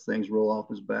lets things roll off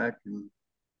his back and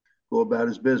go about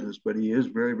his business. But he is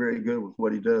very, very good with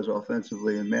what he does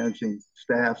offensively and managing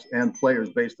staffs and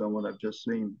players based on what I've just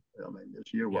seen. I mean,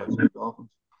 this year watching the Dolphins.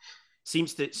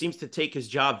 Seems to take his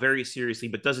job very seriously,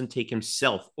 but doesn't take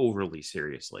himself overly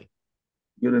seriously.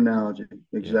 Good analogy.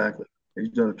 Exactly. Yeah.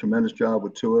 He's done a tremendous job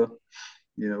with Tua,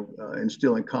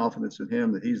 instilling confidence in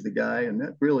him that he's the guy. And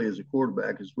that really, as a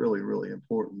quarterback, is really, really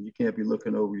important. You can't be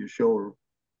looking over your shoulder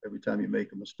every time you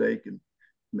make a mistake. And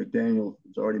McDaniel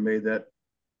has already made that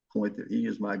point that he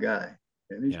is my guy.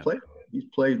 And he's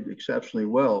played exceptionally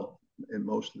well in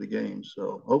most of the games.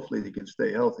 So hopefully he can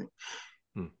stay healthy.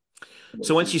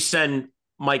 So once you send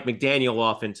Mike McDaniel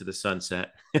off into the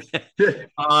sunset,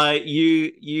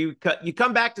 you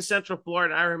come back to Central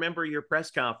Florida. I remember your press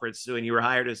conference when you were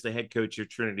hired as the head coach of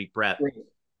Trinity Prep,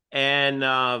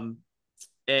 and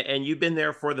you've been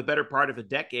there for the better part of a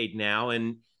decade now.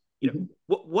 And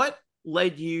what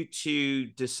led you to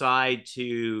decide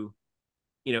to,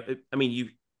 I mean,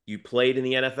 you played in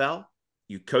the NFL,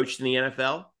 you coached in the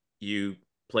NFL, you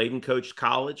played and coached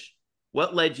college.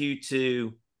 What led you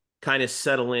to kind of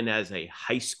settle in as a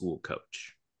high school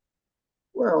coach?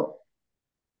 Well,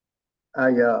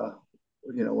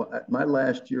 my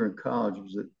last year in college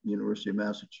was at the University of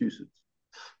Massachusetts,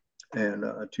 and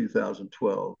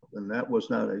 2012, and that was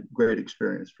not a great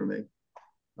experience for me.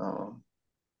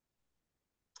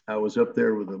 I was up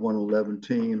there with the 111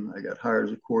 team. I got hired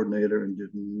as a coordinator and did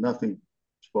nothing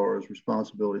as far as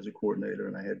responsibility as a coordinator.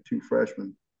 And I had two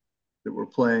freshmen that were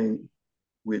playing.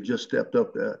 We had just stepped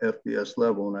up to FBS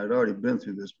level, and I'd already been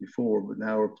through this before, but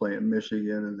now we're playing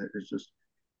Michigan, and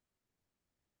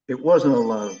it wasn't a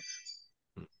lot of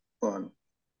fun.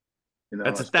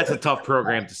 That's a tough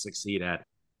program to succeed at.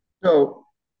 So,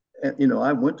 and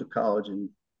I went to college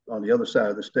on the other side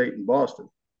of the state in Boston.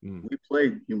 We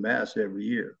played UMass every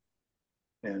year,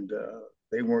 and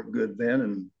they weren't good then,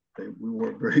 and we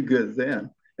weren't very good then.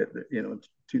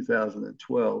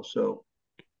 2012. So,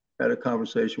 had a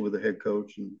conversation with the head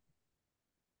coach and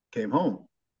came home.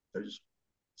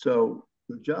 So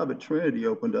the job at Trinity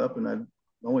opened up, and I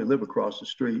only live across the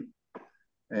street,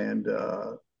 and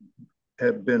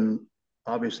have been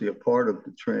obviously a part of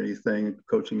the Trinity thing,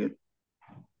 coaching at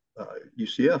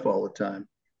UCF all the time.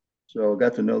 So I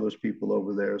got to know those people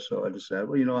over there. So I decided,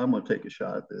 well, I'm going to take a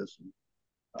shot at this.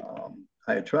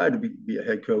 I had tried to be a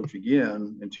head coach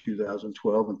again in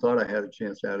 2012 and thought I had a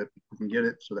chance at it, but couldn't get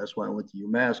it. So that's why I went to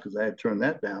UMass, because I had turned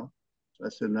that down. So I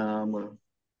said, no, I'm going to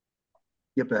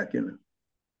get back in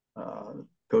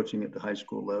coaching at the high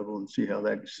school level and see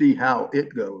how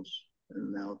it goes.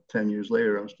 And now 10 years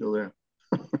later, I'm still there.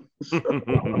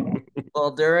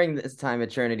 Well, during this time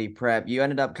at Trinity Prep, you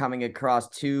ended up coming across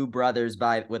two brothers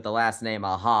with the last name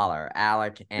Holler,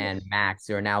 Alec and Max,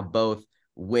 who are now both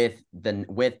with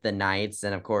the Knights,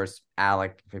 and of course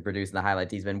Alec for producing the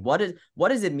highlights he's been. What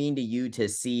does it mean to you to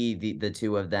see the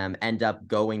two of them end up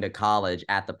going to college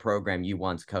at the program you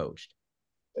once coached?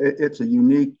 It's a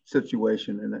unique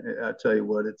situation, and I tell you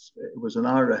what, it was an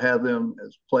honor to have them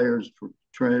as players for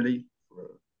Trinity,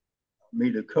 for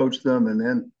me to coach them, and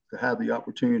then to have the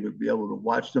opportunity to be able to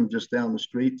watch them just down the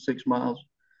street 6 miles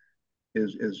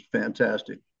is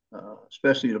fantastic,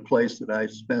 especially at a place that I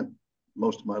spent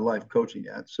most of my life coaching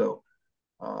at. So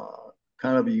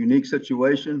kind of a unique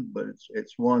situation, but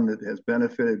it's one that has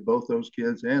benefited both those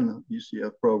kids and the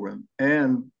UCF program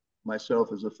and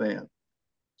myself as a fan.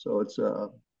 So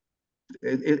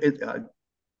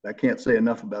I can't say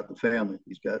enough about the family.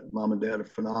 He's got mom and dad are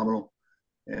phenomenal,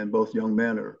 and both young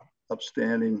men are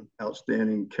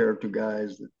outstanding character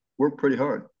guys that work pretty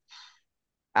hard.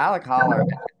 Alec Holler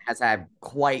has had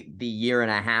quite the year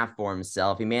and a half for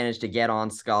himself. He managed to get on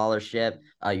scholarship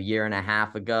a year and a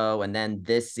half ago, and then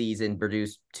this season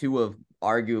produced two of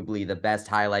arguably the best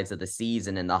highlights of the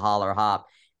season in the Holler Hop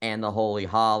and the Holy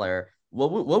Holler.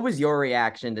 What was your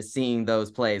reaction to seeing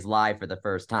those plays live for the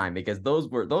first time? Because those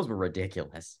were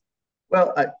ridiculous.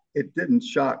 Well, it didn't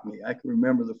shock me. I can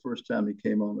remember the first time he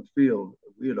came on the field.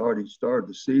 We had already started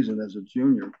the season as his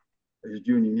junior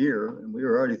year, and we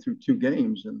were already through 2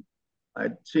 games. And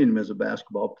I'd seen him as a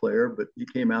basketball player, but he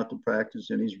came out to practice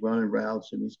and he's running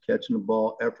routes and he's catching the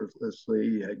ball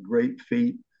effortlessly. He had great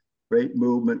feet, great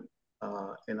movement.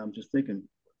 And I'm just thinking,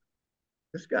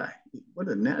 this guy, what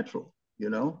a natural,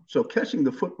 So catching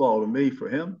the football to me for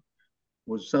him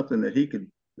was something that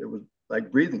it was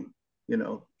like breathing,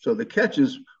 So the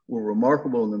catches were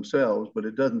remarkable in themselves, but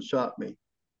it doesn't shock me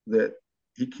that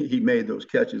he made those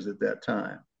catches at that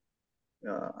time.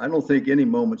 I don't think any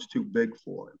moment's too big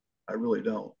for him. I really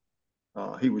don't.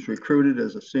 He was recruited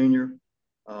as a senior,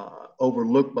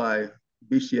 overlooked by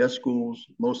BCS schools,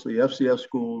 mostly FCS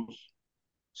schools.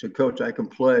 Said, Coach, I can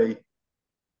play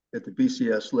at the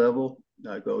BCS level.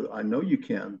 I go, I know you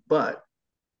can, but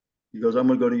he goes, I'm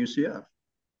going to go to UCF.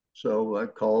 So I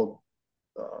called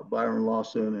Byron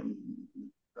Lawson and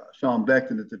Sean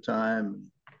Beckton at the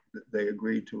time. They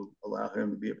agreed to allow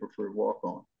him to be a preferred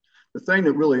walk-on. The thing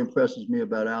that really impresses me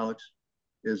about Alex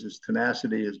is his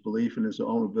tenacity, his belief in his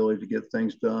own ability to get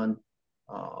things done.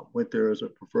 Went there as a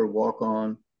preferred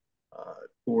walk-on,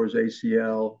 tore his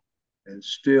ACL, and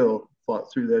still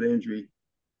fought through that injury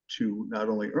to not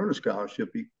only earn a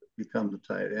scholarship, become the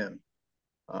tight end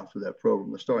for that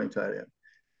program, the starting tight end.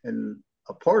 And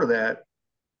a part of that,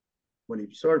 when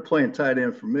he started playing tight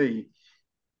end for me,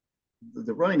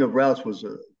 the running of routes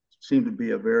seemed to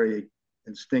be a very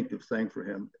instinctive thing for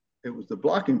him. It was the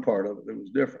blocking part of it that was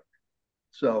different.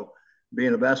 So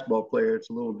being a basketball player, it's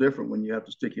a little different when you have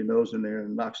to stick your nose in there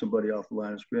and knock somebody off the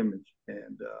line of scrimmage.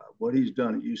 And what he's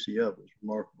done at UCF is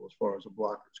remarkable as far as a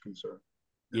blocker is concerned.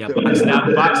 Yeah,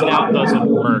 boxing out doesn't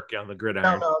work on the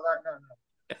gridiron. No.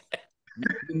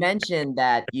 You mentioned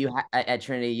that at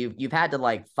Trinity, you've had to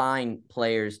like find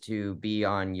players to be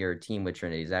on your team with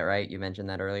Trinity. Is that right? You mentioned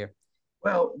that earlier.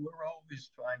 Well, we're always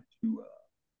trying to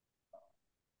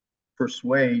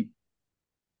persuade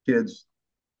kids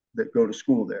that go to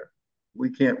school there. We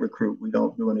can't recruit. We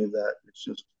don't do any of that. It's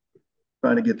just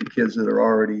trying to get the kids that are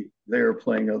already there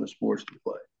playing other sports to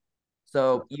play.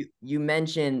 So you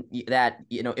mentioned that,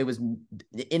 you know, it was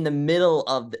in the middle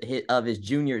of his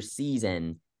junior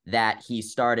season that he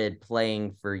started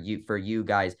playing for you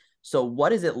guys. So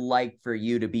what is it like for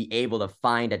you to be able to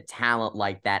find a talent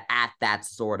like that at that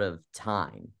sort of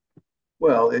time?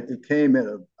 Well, it came at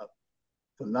a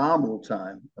phenomenal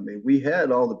time. I mean, we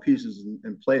had all the pieces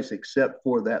in place except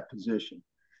for that position.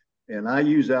 And I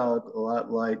use Alec a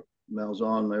lot like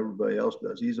Malzahn and everybody else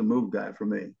does. He's a move guy for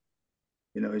me.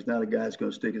 You know, he's not a guy that's going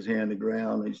to stick his hand in the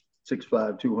ground. He's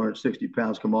 6'5", 260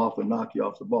 pounds, come off and knock you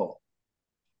off the ball.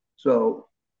 So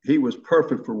he was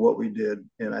perfect for what we did.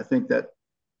 And I think that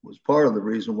was part of the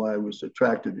reason why I was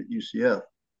attracted at UCF.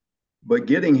 But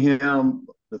getting him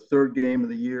the third game of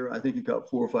the year, I think he caught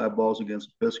 4 or 5 balls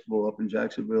against Episcopal up in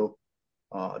Jacksonville,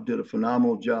 did a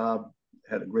phenomenal job,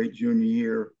 had a great junior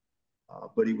year,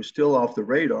 but he was still off the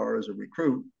radar as a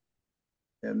recruit,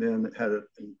 and then had an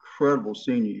incredible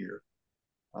senior year.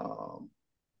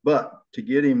 But to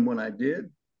get him when I did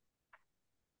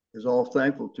is all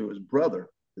thankful to his brother.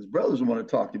 His brother's the one that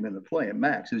talked him into playing,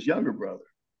 Max, his younger brother.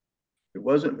 It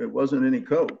wasn't any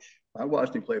coach. I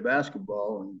watched him play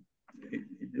basketball, and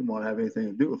he didn't want to have anything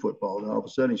to do with football. And all of a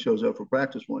sudden, he shows up for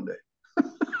practice one day.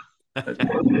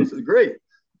 This is great.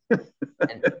 And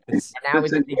now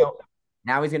he's going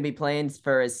to be playing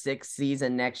for his 6th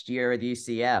season next year with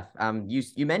UCF.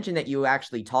 You mentioned that you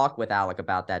actually talked with Alec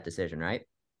about that decision, right?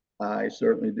 I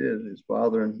certainly did. His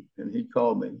father, and he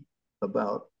called me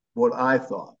about what I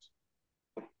thought.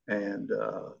 And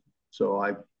so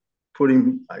I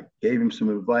gave him some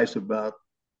advice about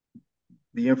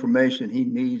the information he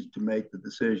needs to make the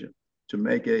decision, to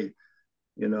make the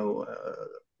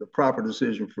proper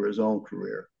decision for his own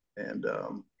career. And,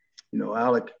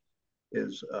 Alec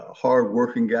is a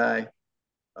hard-working guy.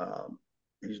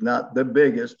 He's not the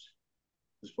biggest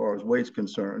as far as weight's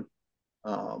concerned,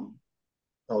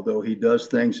 although he does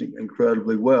things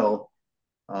incredibly well.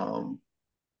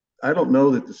 I don't know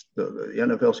that the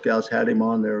NFL scouts had him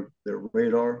on their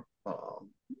radar.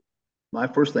 My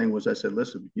first thing was I said,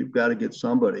 listen, you've got to get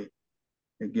somebody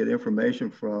and get information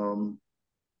from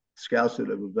scouts that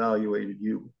have evaluated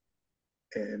you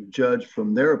and judge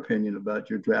from their opinion about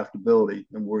your draftability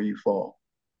and where you fall.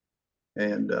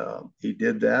 And he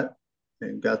did that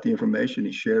and got the information.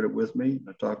 He shared it with me.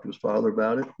 I talked to his father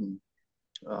about it, and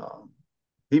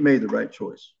he made the right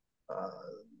choice,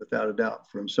 without a doubt,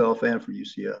 for himself and for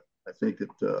UCF. I think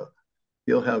that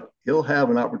he'll have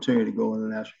an opportunity to go in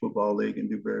the National Football League and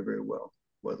do very, very well.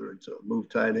 Whether it's a move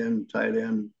tight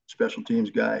end, special teams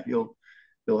guy, he'll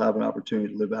have an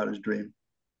opportunity to live out his dream.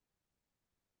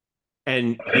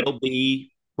 And he'll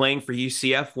be playing for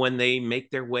UCF when they make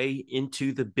their way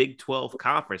into the Big 12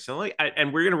 conference.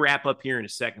 And we're going to wrap up here in a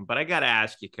second, but I got to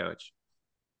ask you, Coach,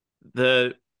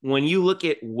 when you look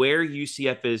at where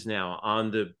UCF is now on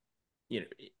the,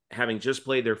 having just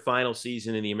played their final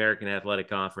season in the American Athletic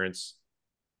Conference,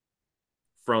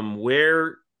 from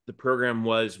where the program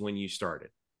was when you started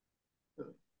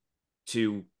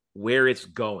to where it's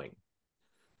going,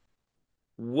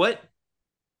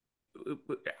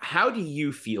 how do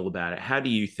you feel about it? How do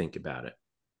you think about it?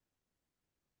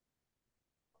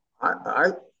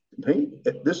 I think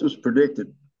this was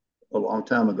predicted a long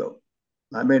time ago.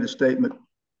 I made a statement.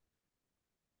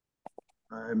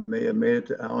 I may have made it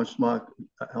to Alan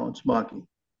Smocky.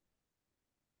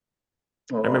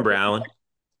 I remember Alan.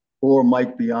 Or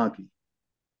Mike Bianchi.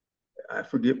 I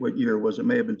forget what year it was. It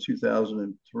may have been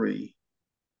 2003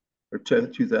 or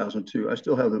 2002. I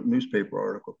still have the newspaper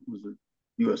article. It was the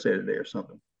USA Today or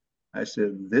something. I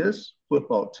said, this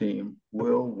football team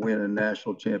will win a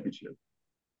national championship.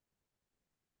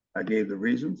 I gave the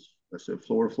reasons. I said,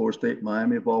 Florida State,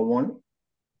 Miami have all won it.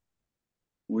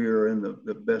 We are in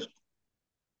the best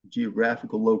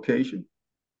geographical location,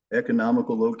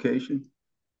 economical location.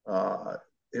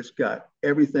 It's got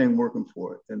everything working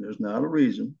for it, and there's not a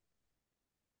reason.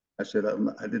 I said,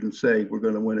 I didn't say we're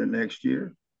going to win it next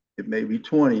year. It may be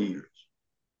 20 years,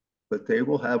 but they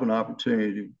will have an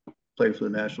opportunity to play for the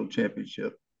national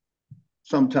championship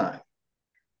sometime.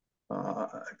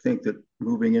 I think that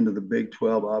moving into the Big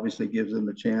 12 obviously gives them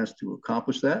a chance to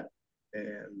accomplish that,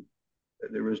 and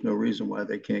there is no reason why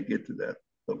they can't get to that,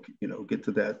 get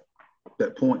to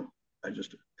that point.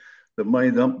 The money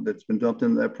that's been dumped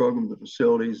into that program, the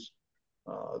facilities,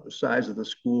 the size of the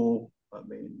school. I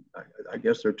mean, I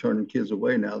guess they're turning kids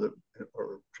away now that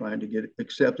are trying to get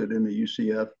accepted in the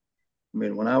UCF. I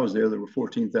mean, when I was there were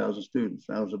 14,000 students.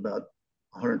 Now it's about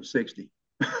 160.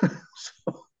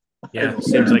 So, yeah, it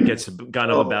seems like it's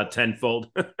gone up about tenfold.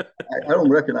 I don't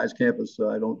recognize campus, so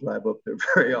I don't drive up there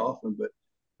very often, but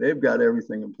they've got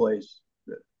everything in place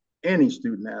that any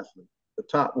student athlete, the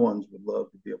top ones, would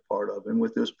love to be a part of. And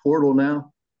with this portal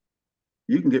now,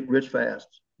 you can get rich fast.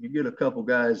 You get a couple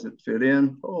guys that fit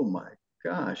in. Oh my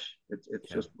gosh, it's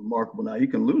just remarkable. Now you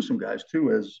can lose some guys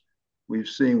too, as we've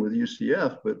seen with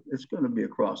UCF, but it's going to be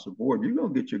across the board. You're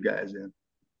going to get your guys in,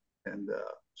 and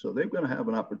so they're going to have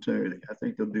an opportunity. I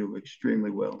think they'll do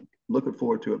extremely well. Looking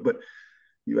forward to it. But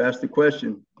you asked the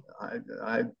question.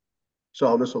 I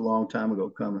saw this a long time ago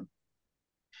coming.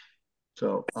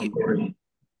 So I'm very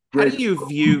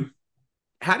grateful.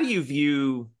 How do you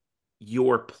view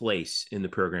your place in the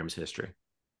program's history?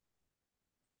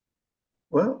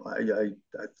 Well, I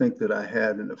think that I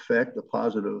had a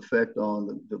positive effect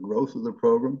on the growth of the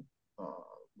program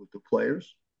with the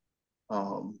players.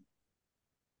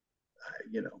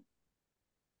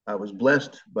 I was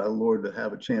blessed by the Lord to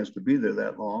have a chance to be there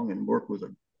that long and work with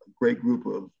a great group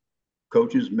of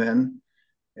coaches, men,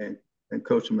 and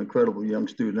coach some incredible young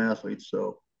student athletes.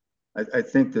 So I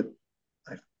think that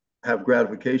I have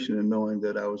gratification in knowing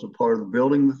that I was a part of the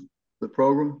building the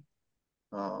program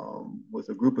with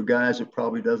a group of guys that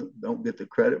probably don't get the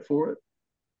credit for it.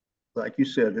 Like you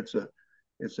said, it's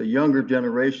a younger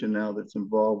generation now that's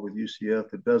involved with UCF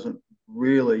that doesn't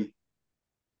really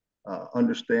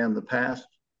understand the past,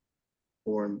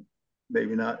 or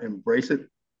maybe not embrace it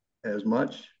as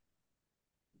much.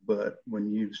 But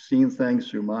when you've seen things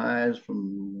through my eyes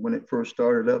from when it first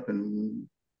started up in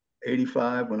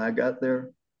 '85, when I got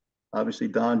there, obviously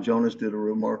Don Jonas did a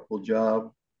remarkable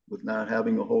job with not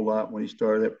having a whole lot when he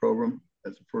started that program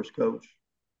as the first coach.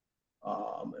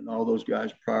 And all those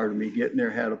guys prior to me getting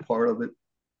there had a part of it.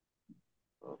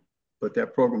 But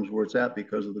that program's where it's at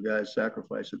because of the guys'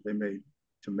 sacrifice that they made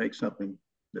to make something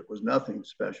that was nothing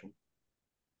special.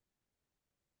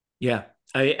 Yeah.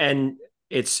 And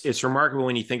it's remarkable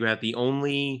when you think about the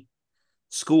only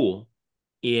school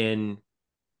in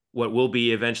what will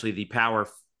be eventually the Power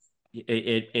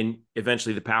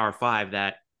Five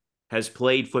that has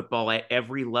played football at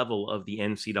every level of the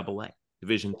NCAA,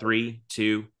 Division III,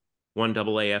 II,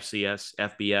 1AA, FCS,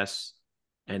 FBS,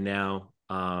 and now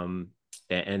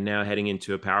heading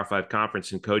into a Power Five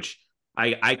conference. And Coach,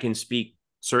 I can speak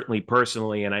certainly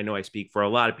personally, and I know I speak for a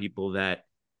lot of people that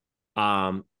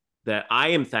I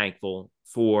am thankful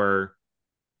for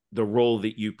the role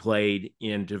that you played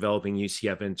in developing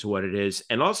UCF into what it is,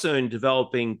 and also in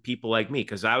developing people like me,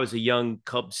 because I was a young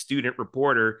Cubs student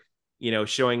reporter,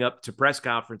 showing up to press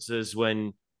conferences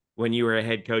when you were a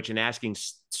head coach and asking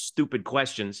stupid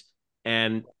questions.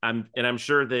 And I'm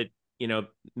sure that,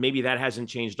 maybe that hasn't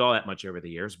changed all that much over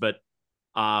the years, but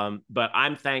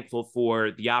I'm thankful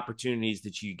for the opportunities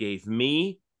that you gave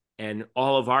me and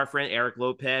all of our friends, Eric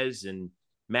Lopez and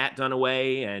Matt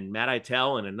Dunaway and Matt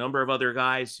Itel and a number of other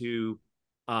guys who've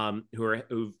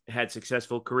had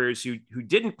successful careers who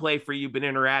didn't play for you but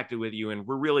interacted with you, and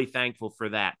we're really thankful for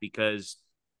that because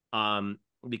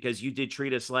you did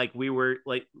treat us like we were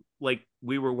like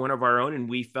we were one of our own, and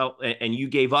we felt, and you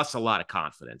gave us a lot of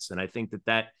confidence. And I think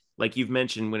that like you've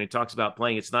mentioned when it talks about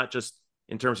playing, it's not just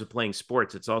in terms of playing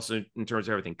sports, it's also in terms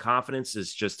of everything. Confidence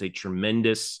is just a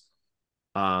tremendous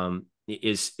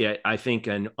is, I think,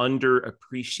 an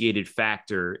underappreciated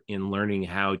factor in learning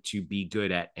how to be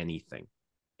good at anything.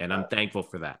 And I'm thankful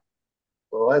for that.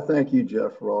 Well, I thank you,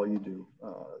 Jeff, for all you do.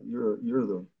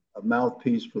 You're a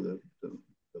mouthpiece for the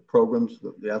programs,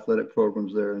 the athletic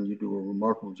programs there, and you do a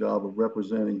remarkable job of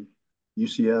representing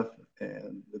UCF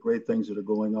and the great things that are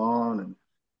going on, and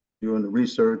doing the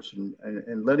research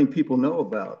and letting people know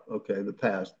about, the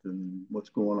past and what's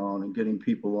going on, and getting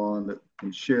people on that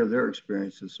can share their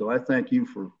experiences. So I thank you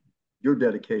for your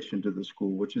dedication to the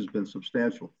school, which has been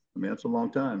substantial. I mean, that's a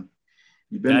long time.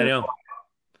 You've been there. Know.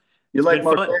 You're like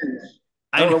Mark Hayes.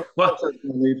 I know. Well,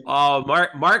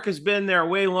 Mark has been there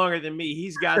way longer than me.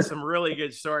 He's got some really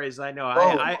good stories. I know.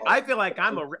 I feel like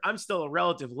I'm still a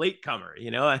relative latecomer.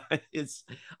 I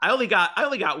only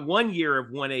got 1 year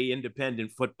of 1A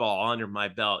independent football under my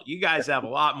belt. You guys have a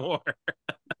lot more.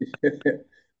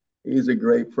 He's a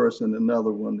great person.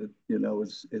 Another one that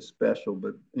is special.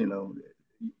 But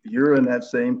you're in that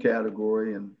same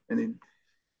category, and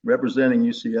representing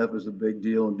UCF is a big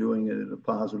deal and doing it in a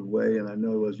positive way. And I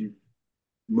know as you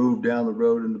move down the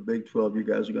road in the Big 12, you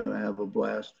guys are going to have a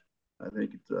blast. I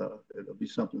think it'll be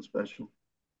something special.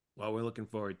 Well, we're looking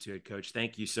forward to it, Coach.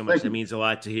 Thank you so much. That means a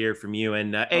lot to hear from you.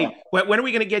 And hey, when are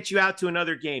we going to get you out to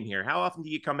another game here? How often do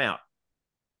you come out?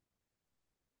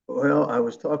 Well, I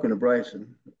was talking to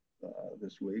Bryson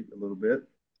this week a little bit.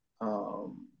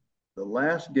 The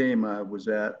last game I was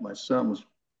at, my son was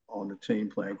on the team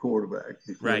playing quarterback.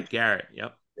 Right, Garrett.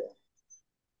 Yep.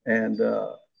 Yeah. And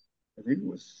I think it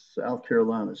was South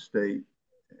Carolina State.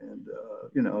 And,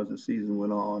 as the season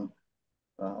went on,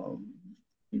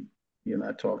 he and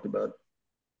I talked about,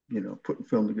 putting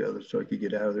film together so I could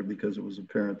get out of there because it was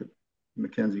apparent that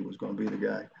McKenzie was going to be the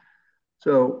guy.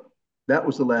 So that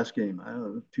was the last game. I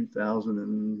don't know, 2000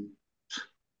 and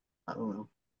I don't know.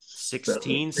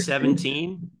 16,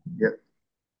 17? Yep.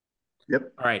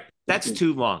 All right. That's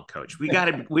too long, Coach. We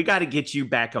gotta get you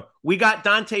back home. We got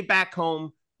Daunte back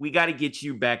home. We got to get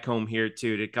you back home here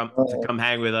too to come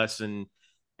hang with us and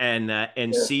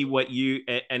see what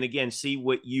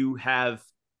you have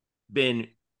been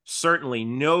certainly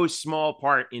no small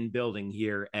part in building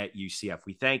here at UCF.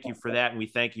 We thank you for that, and we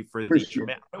thank you for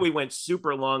we went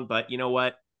super long, but you know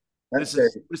what? This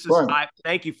is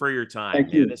thank you for your time.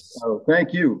 Thank you.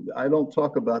 Thank you. I don't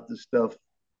talk about this stuff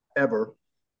ever.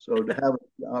 So to have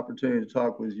the opportunity to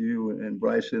talk with you and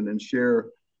Bryson and share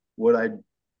what I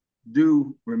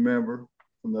do remember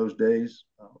from those days,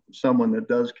 someone that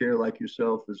does care like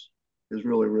yourself is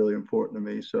really, really important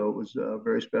to me. So it was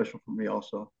very special for me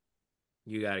also.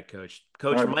 You got it, Coach.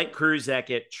 Coach Mike Kruczek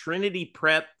at Trinity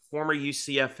Prep, former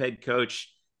UCF head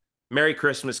coach. Merry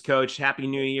Christmas, Coach. Happy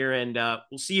New Year, and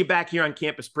we'll see you back here on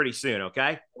campus pretty soon,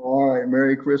 okay? All right.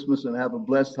 Merry Christmas, and have a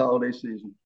blessed holiday season.